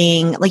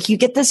traveling, like you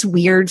get this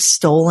weird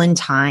stolen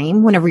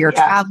time whenever you're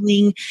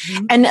traveling,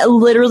 and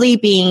literally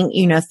being,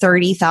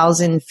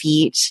 30,000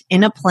 feet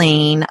in a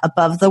plane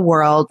above the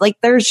world. Like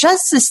there's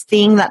just this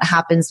thing that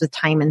happens with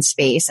time and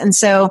space. And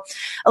so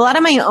a lot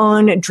of my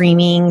own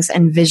dreamings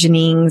and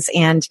visionings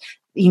and,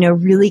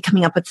 really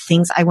coming up with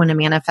things I want to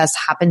manifest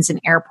happens in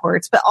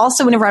airports. But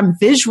also whenever I'm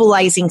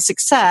visualizing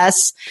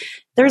success,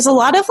 there's a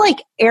lot of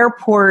like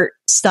airport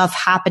stuff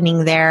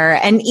happening there.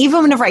 And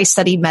even whenever I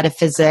studied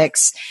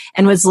metaphysics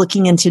and was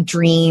looking into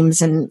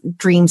dreams and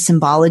dream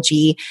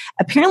symbology,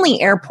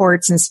 apparently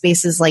airports and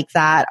spaces like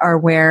that are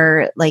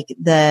where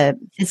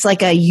it's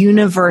like a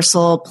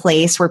universal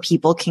place where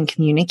people can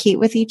communicate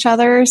with each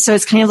other. So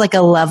it's kind of like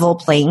a level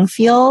playing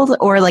field,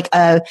 or like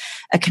a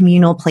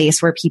communal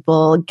place where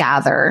people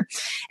gather.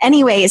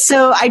 Anyway,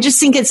 so I just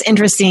think it's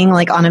interesting,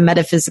 like on a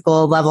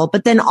metaphysical level,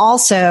 but then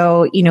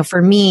also,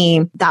 for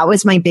me, that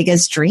was my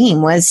biggest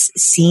dream, was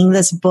seeing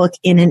this book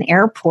in an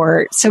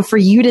airport. So for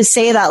you to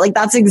say that, like,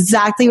 that's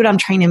exactly what I'm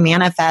trying to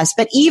manifest.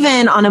 But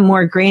even on a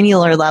more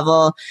granular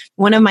level,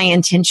 one of my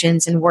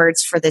intentions and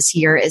words for this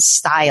year is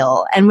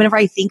style. And whenever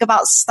I think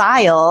about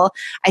style,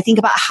 I think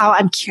about how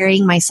I'm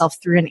carrying myself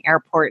through an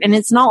airport. And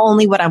it's not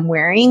only what I'm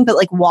wearing, but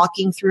like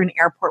walking through an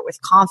airport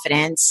with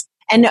confidence.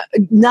 And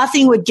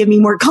nothing would give me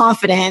more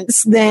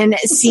confidence than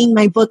seeing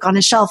my book on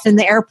a shelf in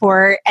the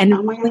airport and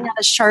pulling out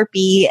a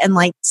Sharpie and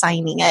like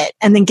signing it,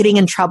 and then getting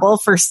in trouble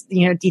for,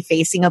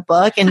 defacing a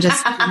book and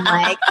just being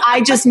like,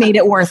 I just made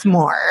it worth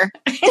more.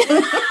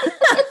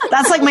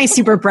 That's like my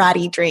super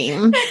bratty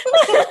dream.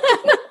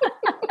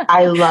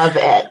 I love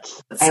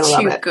it. I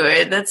love it.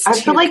 Good. I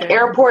feel like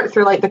airports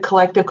are like the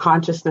collective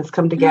consciousness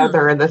come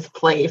together in this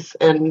place,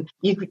 and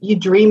you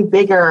dream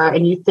bigger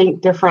and you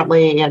think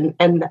differently.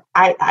 And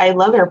I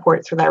love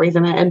airports for that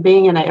reason. And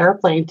being in an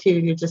airplane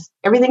too,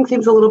 everything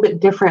seems a little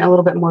bit different, a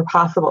little bit more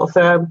possible.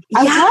 So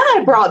I'm glad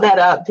I brought that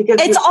up, because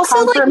it's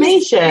also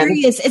confirmation. Like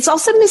mysterious. It's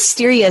also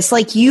mysterious.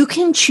 Like, you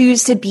can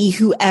choose to be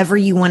whoever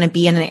you want to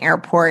be in an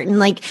airport, and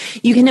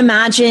like you can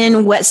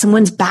imagine what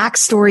someone's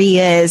backstory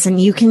is, and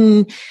you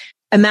can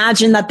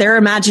imagine that they're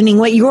imagining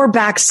what your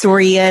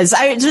backstory is.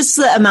 Just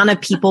the amount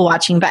of people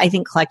watching, but I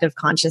think collective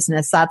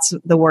consciousness, that's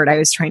the word I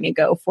was trying to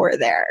go for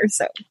there.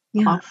 So,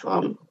 yeah.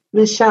 Awesome.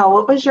 Michelle,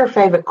 what was your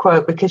favorite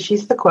quote? Because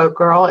she's the quote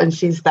girl and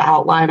she's the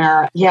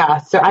outliner. Yeah.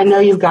 So I know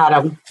you've got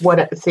them.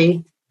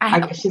 I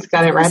guess she's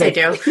got it right. I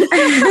do.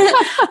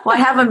 Well, I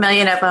have a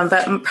million of them,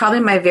 but probably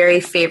my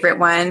very favorite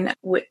one,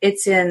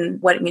 it's in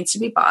What It Means to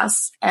Be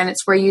Boss. And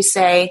it's where you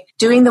say,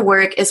 doing the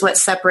work is what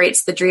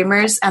separates the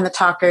dreamers and the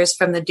talkers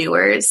from the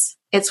doers.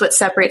 It's what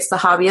separates the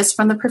hobbyists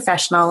from the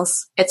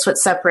professionals. It's what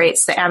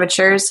separates the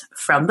amateurs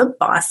from the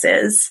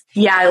bosses.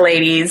 Yeah,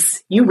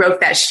 ladies, you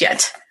wrote that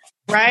shit.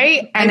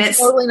 Right? And it's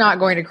totally not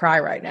going to cry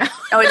right now.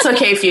 Oh, it's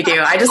okay if you do.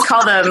 I just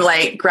call them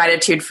like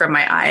gratitude from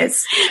my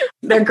eyes.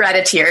 They're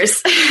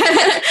gratiteers.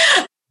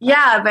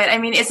 Yeah, but I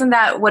mean, isn't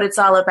that what it's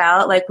all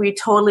about? Like, we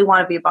totally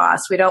want to be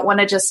boss. We don't want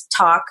to just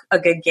talk a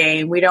good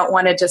game. We don't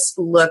want to just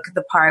look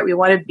the part. We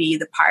want to be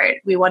the part.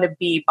 We want to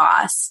be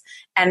boss.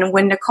 And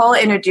when Nicole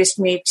introduced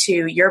me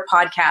to your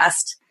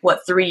podcast,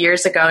 3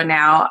 years ago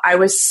now, I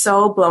was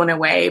so blown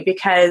away,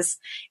 because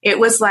it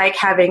was like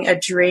having a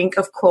drink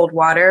of cold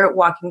water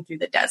walking through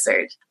the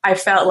desert. I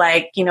felt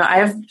like,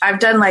 I've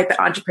done like the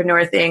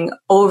entrepreneur thing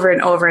over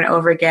and over and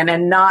over again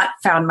and not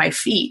found my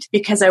feet,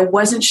 because I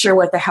wasn't sure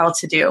what the hell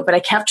to do, but I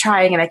kept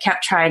trying and I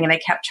kept trying and I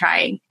kept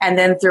trying. And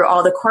then through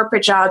all the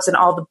corporate jobs and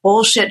all the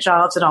bullshit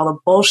jobs and all the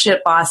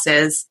bullshit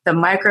bosses, the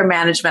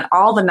micromanagement,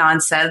 all the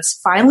nonsense,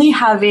 finally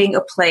having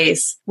a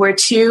place where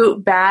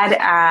two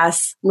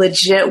badass,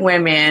 legit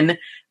women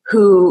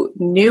who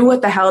knew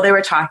what the hell they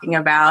were talking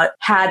about,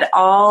 had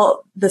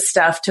all the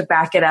stuff to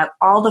back it up,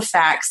 all the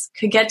facts,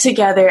 could get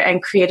together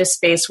and create a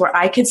space where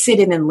I could sit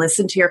in and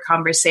listen to your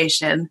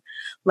conversation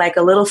like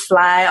a little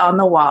fly on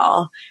the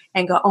wall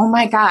and go, oh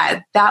my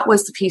God, that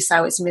was the piece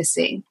I was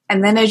missing.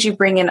 And then as you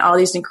bring in all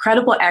these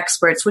incredible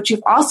experts, which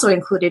you've also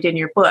included in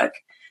your book,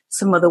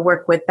 some of the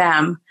work with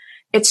them,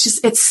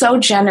 it's so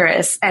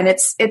generous and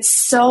it's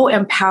so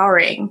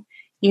empowering.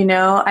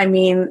 I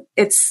mean,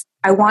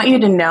 I want you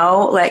to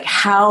know like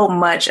how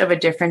much of a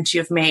difference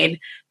you've made,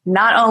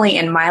 not only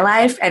in my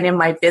life and in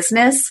my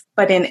business,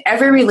 but in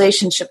every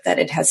relationship that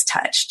it has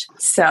touched.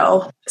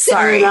 So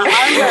sorry.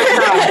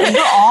 I'm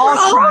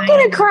all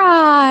going to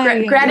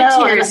cry.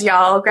 Gratitude,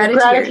 y'all.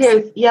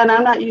 Gratitude. Yeah, and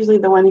I'm not usually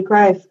the one who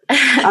cries.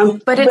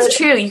 But it's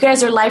true. You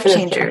guys are life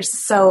changers.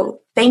 So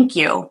thank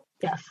you.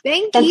 Yes.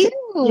 Thank you.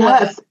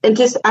 Yes. And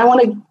I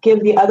want to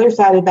give the other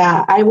side of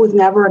that. I was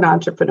never an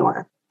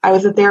entrepreneur. I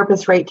was a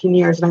therapist for 18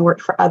 years and I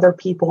worked for other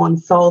people on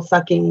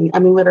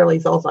literally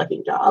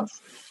soul-sucking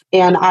jobs.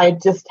 And I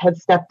just had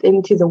stepped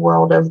into the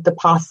world of the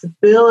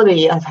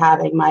possibility of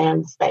having my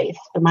own space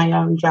and my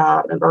own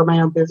job or my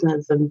own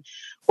business. And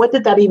what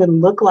did that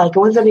even look like?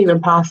 And was that even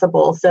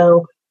possible?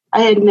 So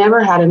I had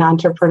never had an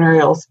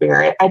entrepreneurial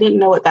spirit. I didn't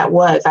know what that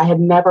was. I had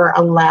never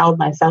allowed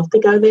myself to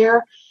go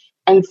there.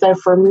 And so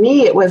for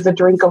me, it was a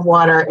drink of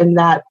water in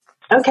that,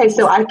 okay,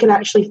 so I can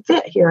actually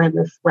fit here in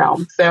this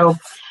realm. So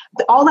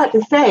all that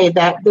to say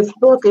that this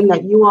book and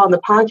that you all on the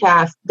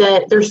podcast,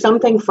 that there's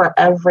something for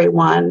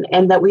everyone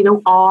and that we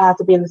don't all have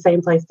to be in the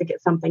same place to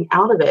get something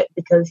out of it,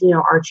 because,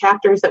 our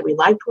chapters that we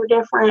liked were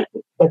different.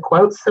 The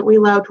quotes that we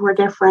loved were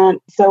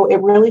different. So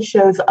it really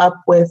shows up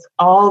with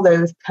all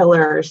those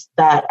pillars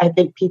that I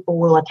think people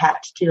will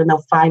attach to and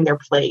they'll find their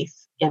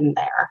place in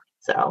there.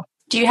 So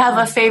Do you have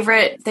a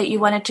favorite that you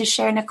wanted to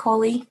share,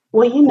 Nicole?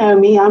 Well, you know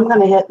me, I'm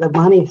going to hit the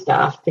money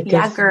stuff because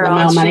yeah, girl,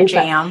 it's your money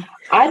jam.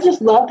 I just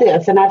love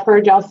this, and I've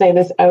heard y'all say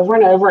this over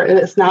and over, and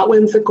it's not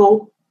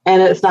whimsical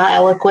and it's not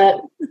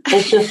eloquent.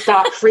 It's just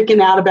stop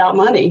freaking out about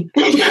money.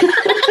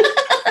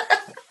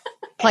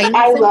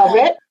 I love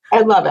it.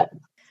 I love it.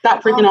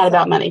 Stop freaking out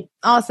about money.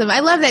 Awesome. I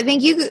love that.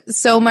 Thank you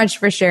so much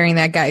for sharing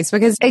that, guys.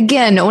 Because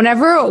again,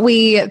 whenever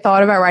we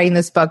thought about writing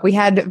this book, we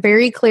had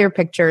very clear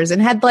pictures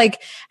and had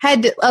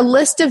a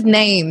list of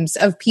names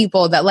of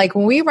people that like,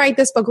 when we write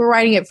this book, we're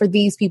writing it for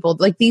these people,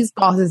 like these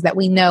bosses that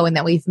we know and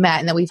that we've met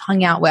and that we've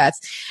hung out with.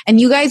 And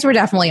you guys were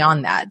definitely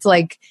on that. It's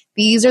like,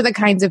 these are the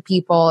kinds of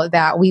people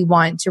that we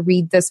want to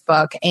read this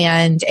book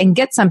and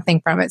get something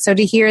from it. So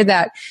to hear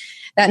that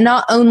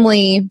not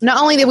only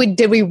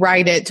did we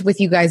write it with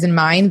you guys in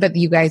mind, but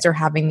you guys are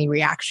having the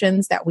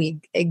reactions that we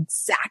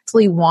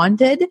exactly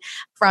wanted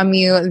from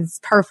you is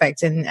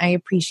perfect. And I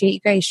appreciate you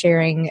guys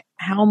sharing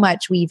how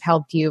much we've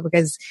helped you,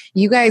 because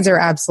you guys are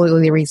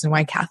absolutely the reason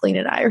why Kathleen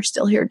and I are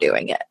still here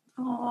doing it.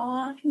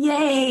 Oh,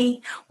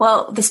 yay.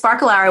 Well, the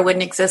Sparkle Hour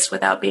wouldn't exist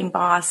without being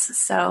boss.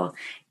 So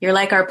you're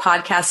like our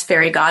podcast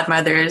fairy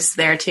godmothers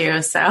there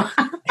too. So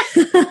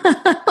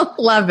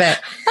love it.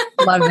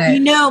 Love it.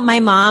 You know, my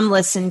mom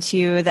listened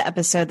to the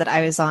episode that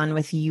I was on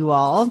with you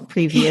all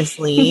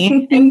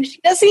previously. And she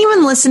doesn't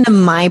even listen to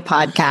my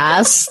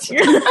podcast.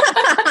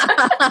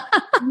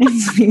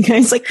 You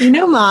guys like, you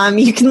know, Mom,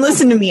 you can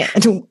listen to me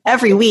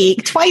every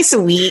week, twice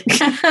a week.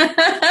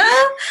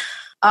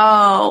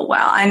 Oh,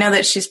 well, I know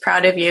that she's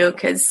proud of you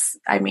because,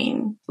 I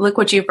mean, look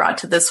what you brought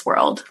to this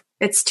world.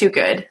 It's too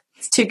good.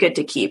 It's too good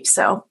to keep.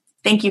 So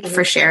thank you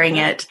for sharing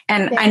it.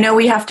 And I know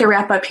we have to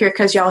wrap up here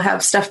because y'all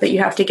have stuff that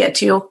you have to get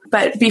to.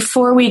 But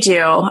before we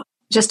do,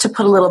 just to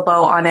put a little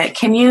bow on it,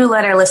 can you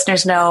let our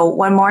listeners know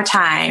one more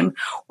time,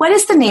 what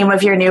is the name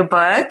of your new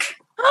book?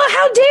 Oh,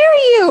 how dare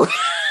you?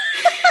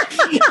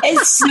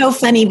 It's so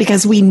funny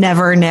because we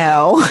never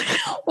know.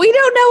 We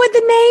don't know what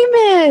the name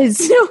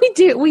is. No, we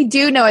do. We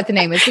do know what the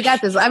name is. We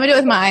got this. I'm going to do it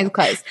with my eyes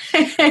closed.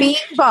 Being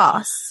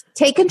Boss.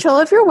 Take control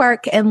of your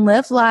work and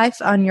live life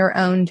on your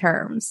own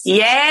terms.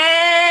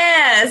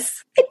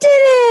 Yes. I did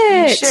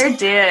it. You sure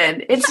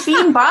did. It's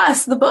Being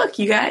Boss, the book,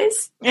 you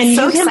guys. And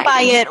so you can exciting.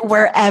 buy it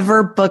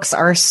wherever books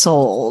are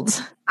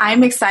sold.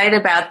 I'm excited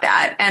about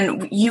that.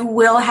 And you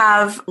will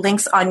have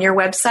links on your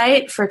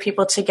website for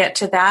people to get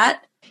to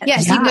that.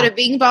 Yes, you can go to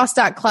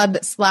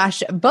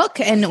beingboss.club/book,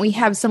 and we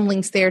have some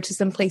links there to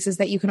some places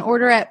that you can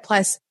order it,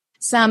 plus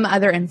some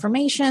other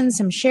information,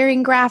 some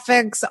sharing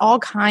graphics, all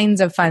kinds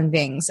of fun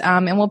things.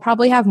 And we'll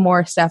probably have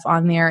more stuff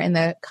on there in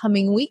the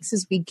coming weeks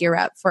as we gear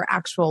up for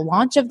actual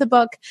launch of the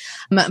book.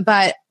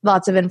 But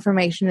lots of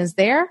information is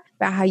there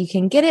about how you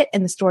can get it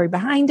and the story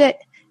behind it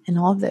and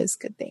all of those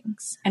good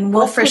things. And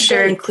we'll for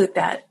sure include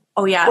that.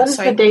 Oh, yeah. What is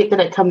the date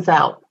that it comes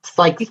out?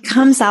 It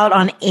comes out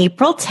on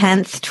April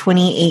 10th,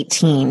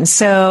 2018.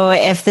 So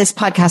if this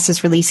podcast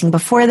is releasing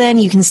before then,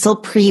 you can still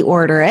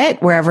pre-order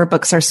it wherever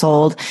books are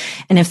sold.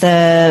 And if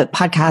the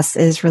podcast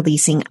is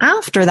releasing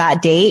after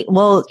that date,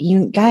 well,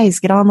 you guys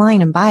get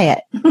online and buy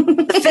it.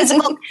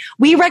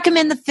 We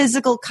recommend the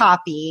physical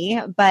copy,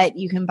 but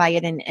you can buy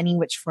it in any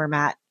which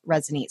format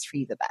resonates for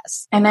you the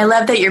best. And I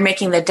love that you're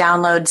making the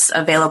downloads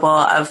available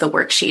of the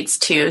worksheets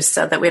too,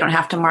 so that we don't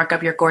have to mark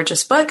up your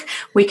gorgeous book.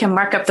 We can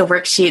mark up the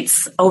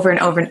worksheets over and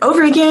over and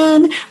over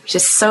again, which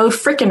is so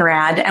freaking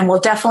rad. And we'll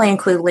definitely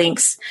include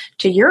links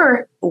to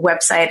your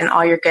website and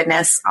all your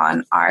goodness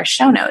on our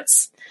show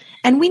notes.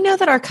 And we know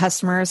that our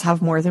customers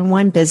have more than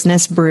one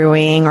business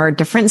brewing or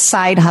different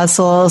side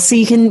hustles. So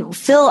you can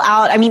fill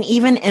out, I mean,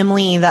 even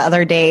Emily the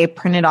other day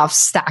printed off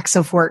stacks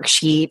of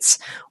worksheets,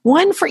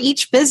 one for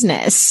each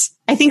business.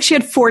 I think she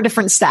had 4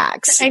 different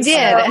stacks. I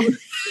did.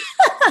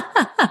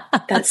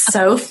 That's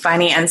so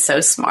funny and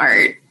so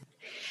smart.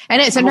 I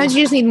know. Sometimes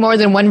you just need more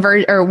than one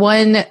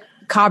one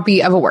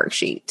copy of a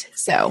worksheet.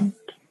 So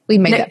we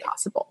made that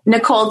possible.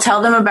 Nicole,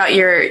 tell them about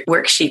your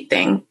worksheet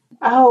thing.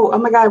 Oh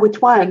my God,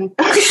 which one?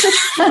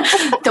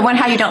 The one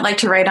how you don't like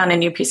to write on a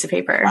new piece of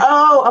paper.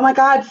 Oh my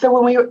God. So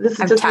when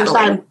this is just first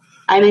time.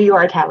 I know you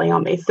are tattling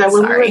on me. So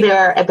when we were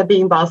there at the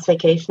Being Boss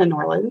vacation in New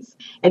Orleans,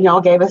 and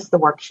y'all gave us the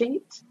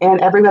worksheet,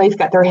 and everybody's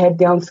got their head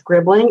down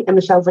scribbling, and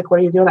Michelle's like, what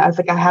are you doing? I was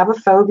like, I have a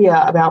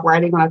phobia about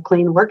writing on a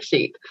clean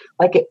worksheet.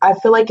 Like, I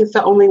feel like it's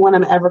the only one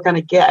I'm ever going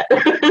to get.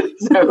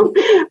 So,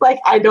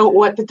 like, I don't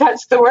want to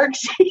touch the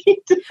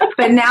worksheet.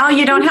 But now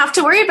you don't have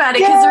to worry about it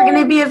because they're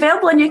going to be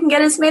available and you can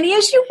get as many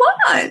as you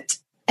want.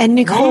 And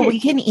Nicole, we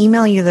can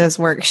email you those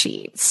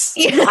worksheets.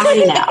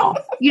 I know.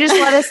 You just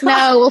let us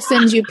know. We'll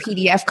send you a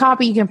PDF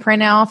copy. You can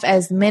print off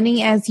as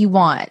many as you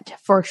want,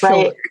 for sure.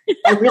 Right.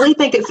 I really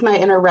think it's my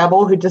inner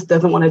rebel who just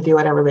doesn't want to do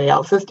what everybody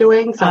else is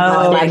doing. So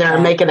I'm going there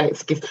and make an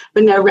excuse.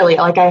 But no, really,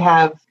 like I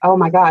have, oh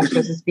my gosh,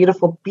 there's this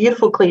beautiful,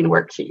 beautiful, clean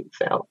worksheet.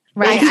 So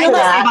right. I feel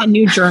that about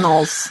new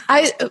journals.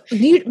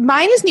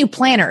 Mine is new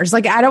planners.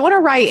 Like, I don't want to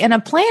write in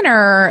a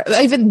planner,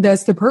 even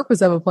that's the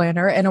purpose of a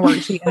planner and a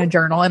worksheet and a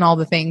journal and all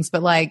the things.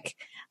 But like,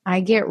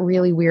 I get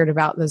really weird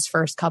about those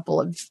first couple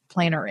of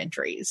planner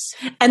entries.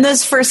 And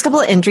those first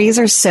couple of entries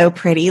are so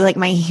pretty. Like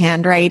my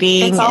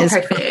handwriting is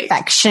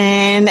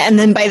perfection. And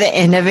then by the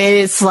end of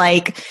it, it's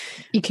like,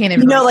 you can't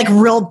even, like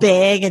real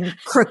big and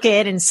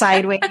crooked and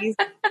sideways.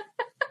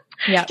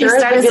 Yeah, you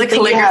start as a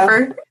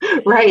calligrapher.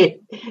 Right.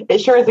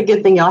 It sure is a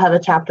good thing y'all have a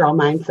chapter on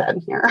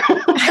mindset here.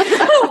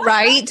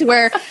 Right?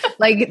 Where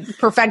like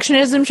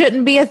perfectionism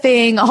shouldn't be a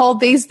thing. All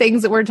these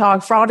things that we're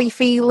talking, fraudy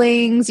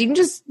feelings. You can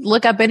just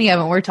look up any of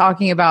them. We're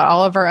talking about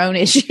all of our own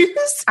issues.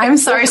 I'm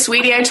sorry,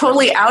 sweetie. I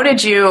totally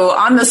outed you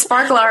on the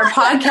Sparkle Hour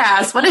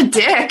podcast. What a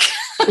dick.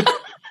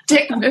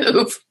 Dick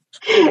move.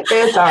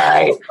 It's all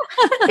right.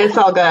 It's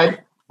all good.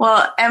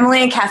 Well,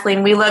 Emily and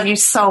Kathleen, we love you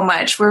so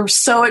much. We're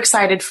so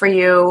excited for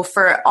you,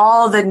 for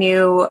all the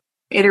new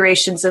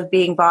iterations of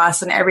Being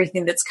Boss and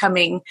everything that's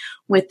coming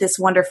with this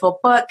wonderful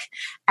book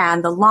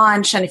and the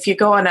launch. And if you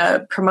go on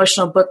a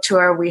promotional book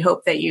tour, we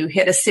hope that you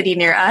hit a city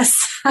near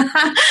us.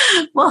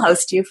 We'll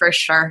host you for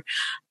sure.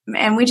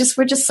 And we're just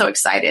so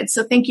excited.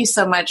 So thank you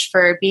so much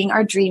for being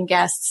our dream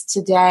guests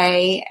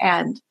today,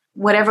 and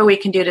whatever we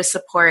can do to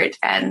support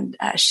and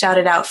shout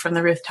it out from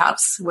the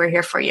rooftops, we're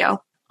here for you.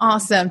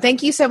 Awesome.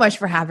 Thank you so much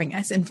for having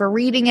us and for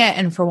reading it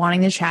and for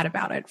wanting to chat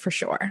about it, for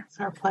sure. It's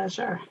our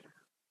pleasure.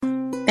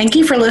 Thank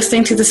you for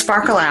listening to the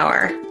Sparkle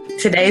Hour.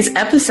 Today's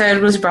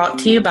episode was brought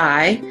to you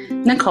by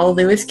Nicole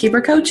Lewis Keeper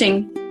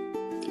Coaching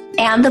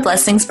and the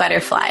Blessings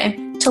Butterfly.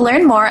 To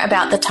learn more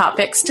about the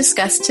topics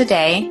discussed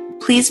today,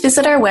 please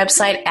visit our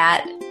website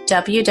at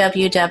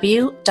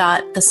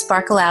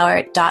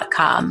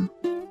www.thesparklehour.com.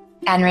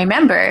 And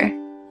remember,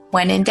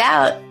 when in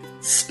doubt,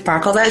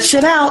 sparkle that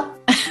shit out.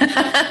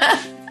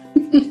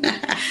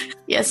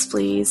 Yes,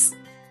 please.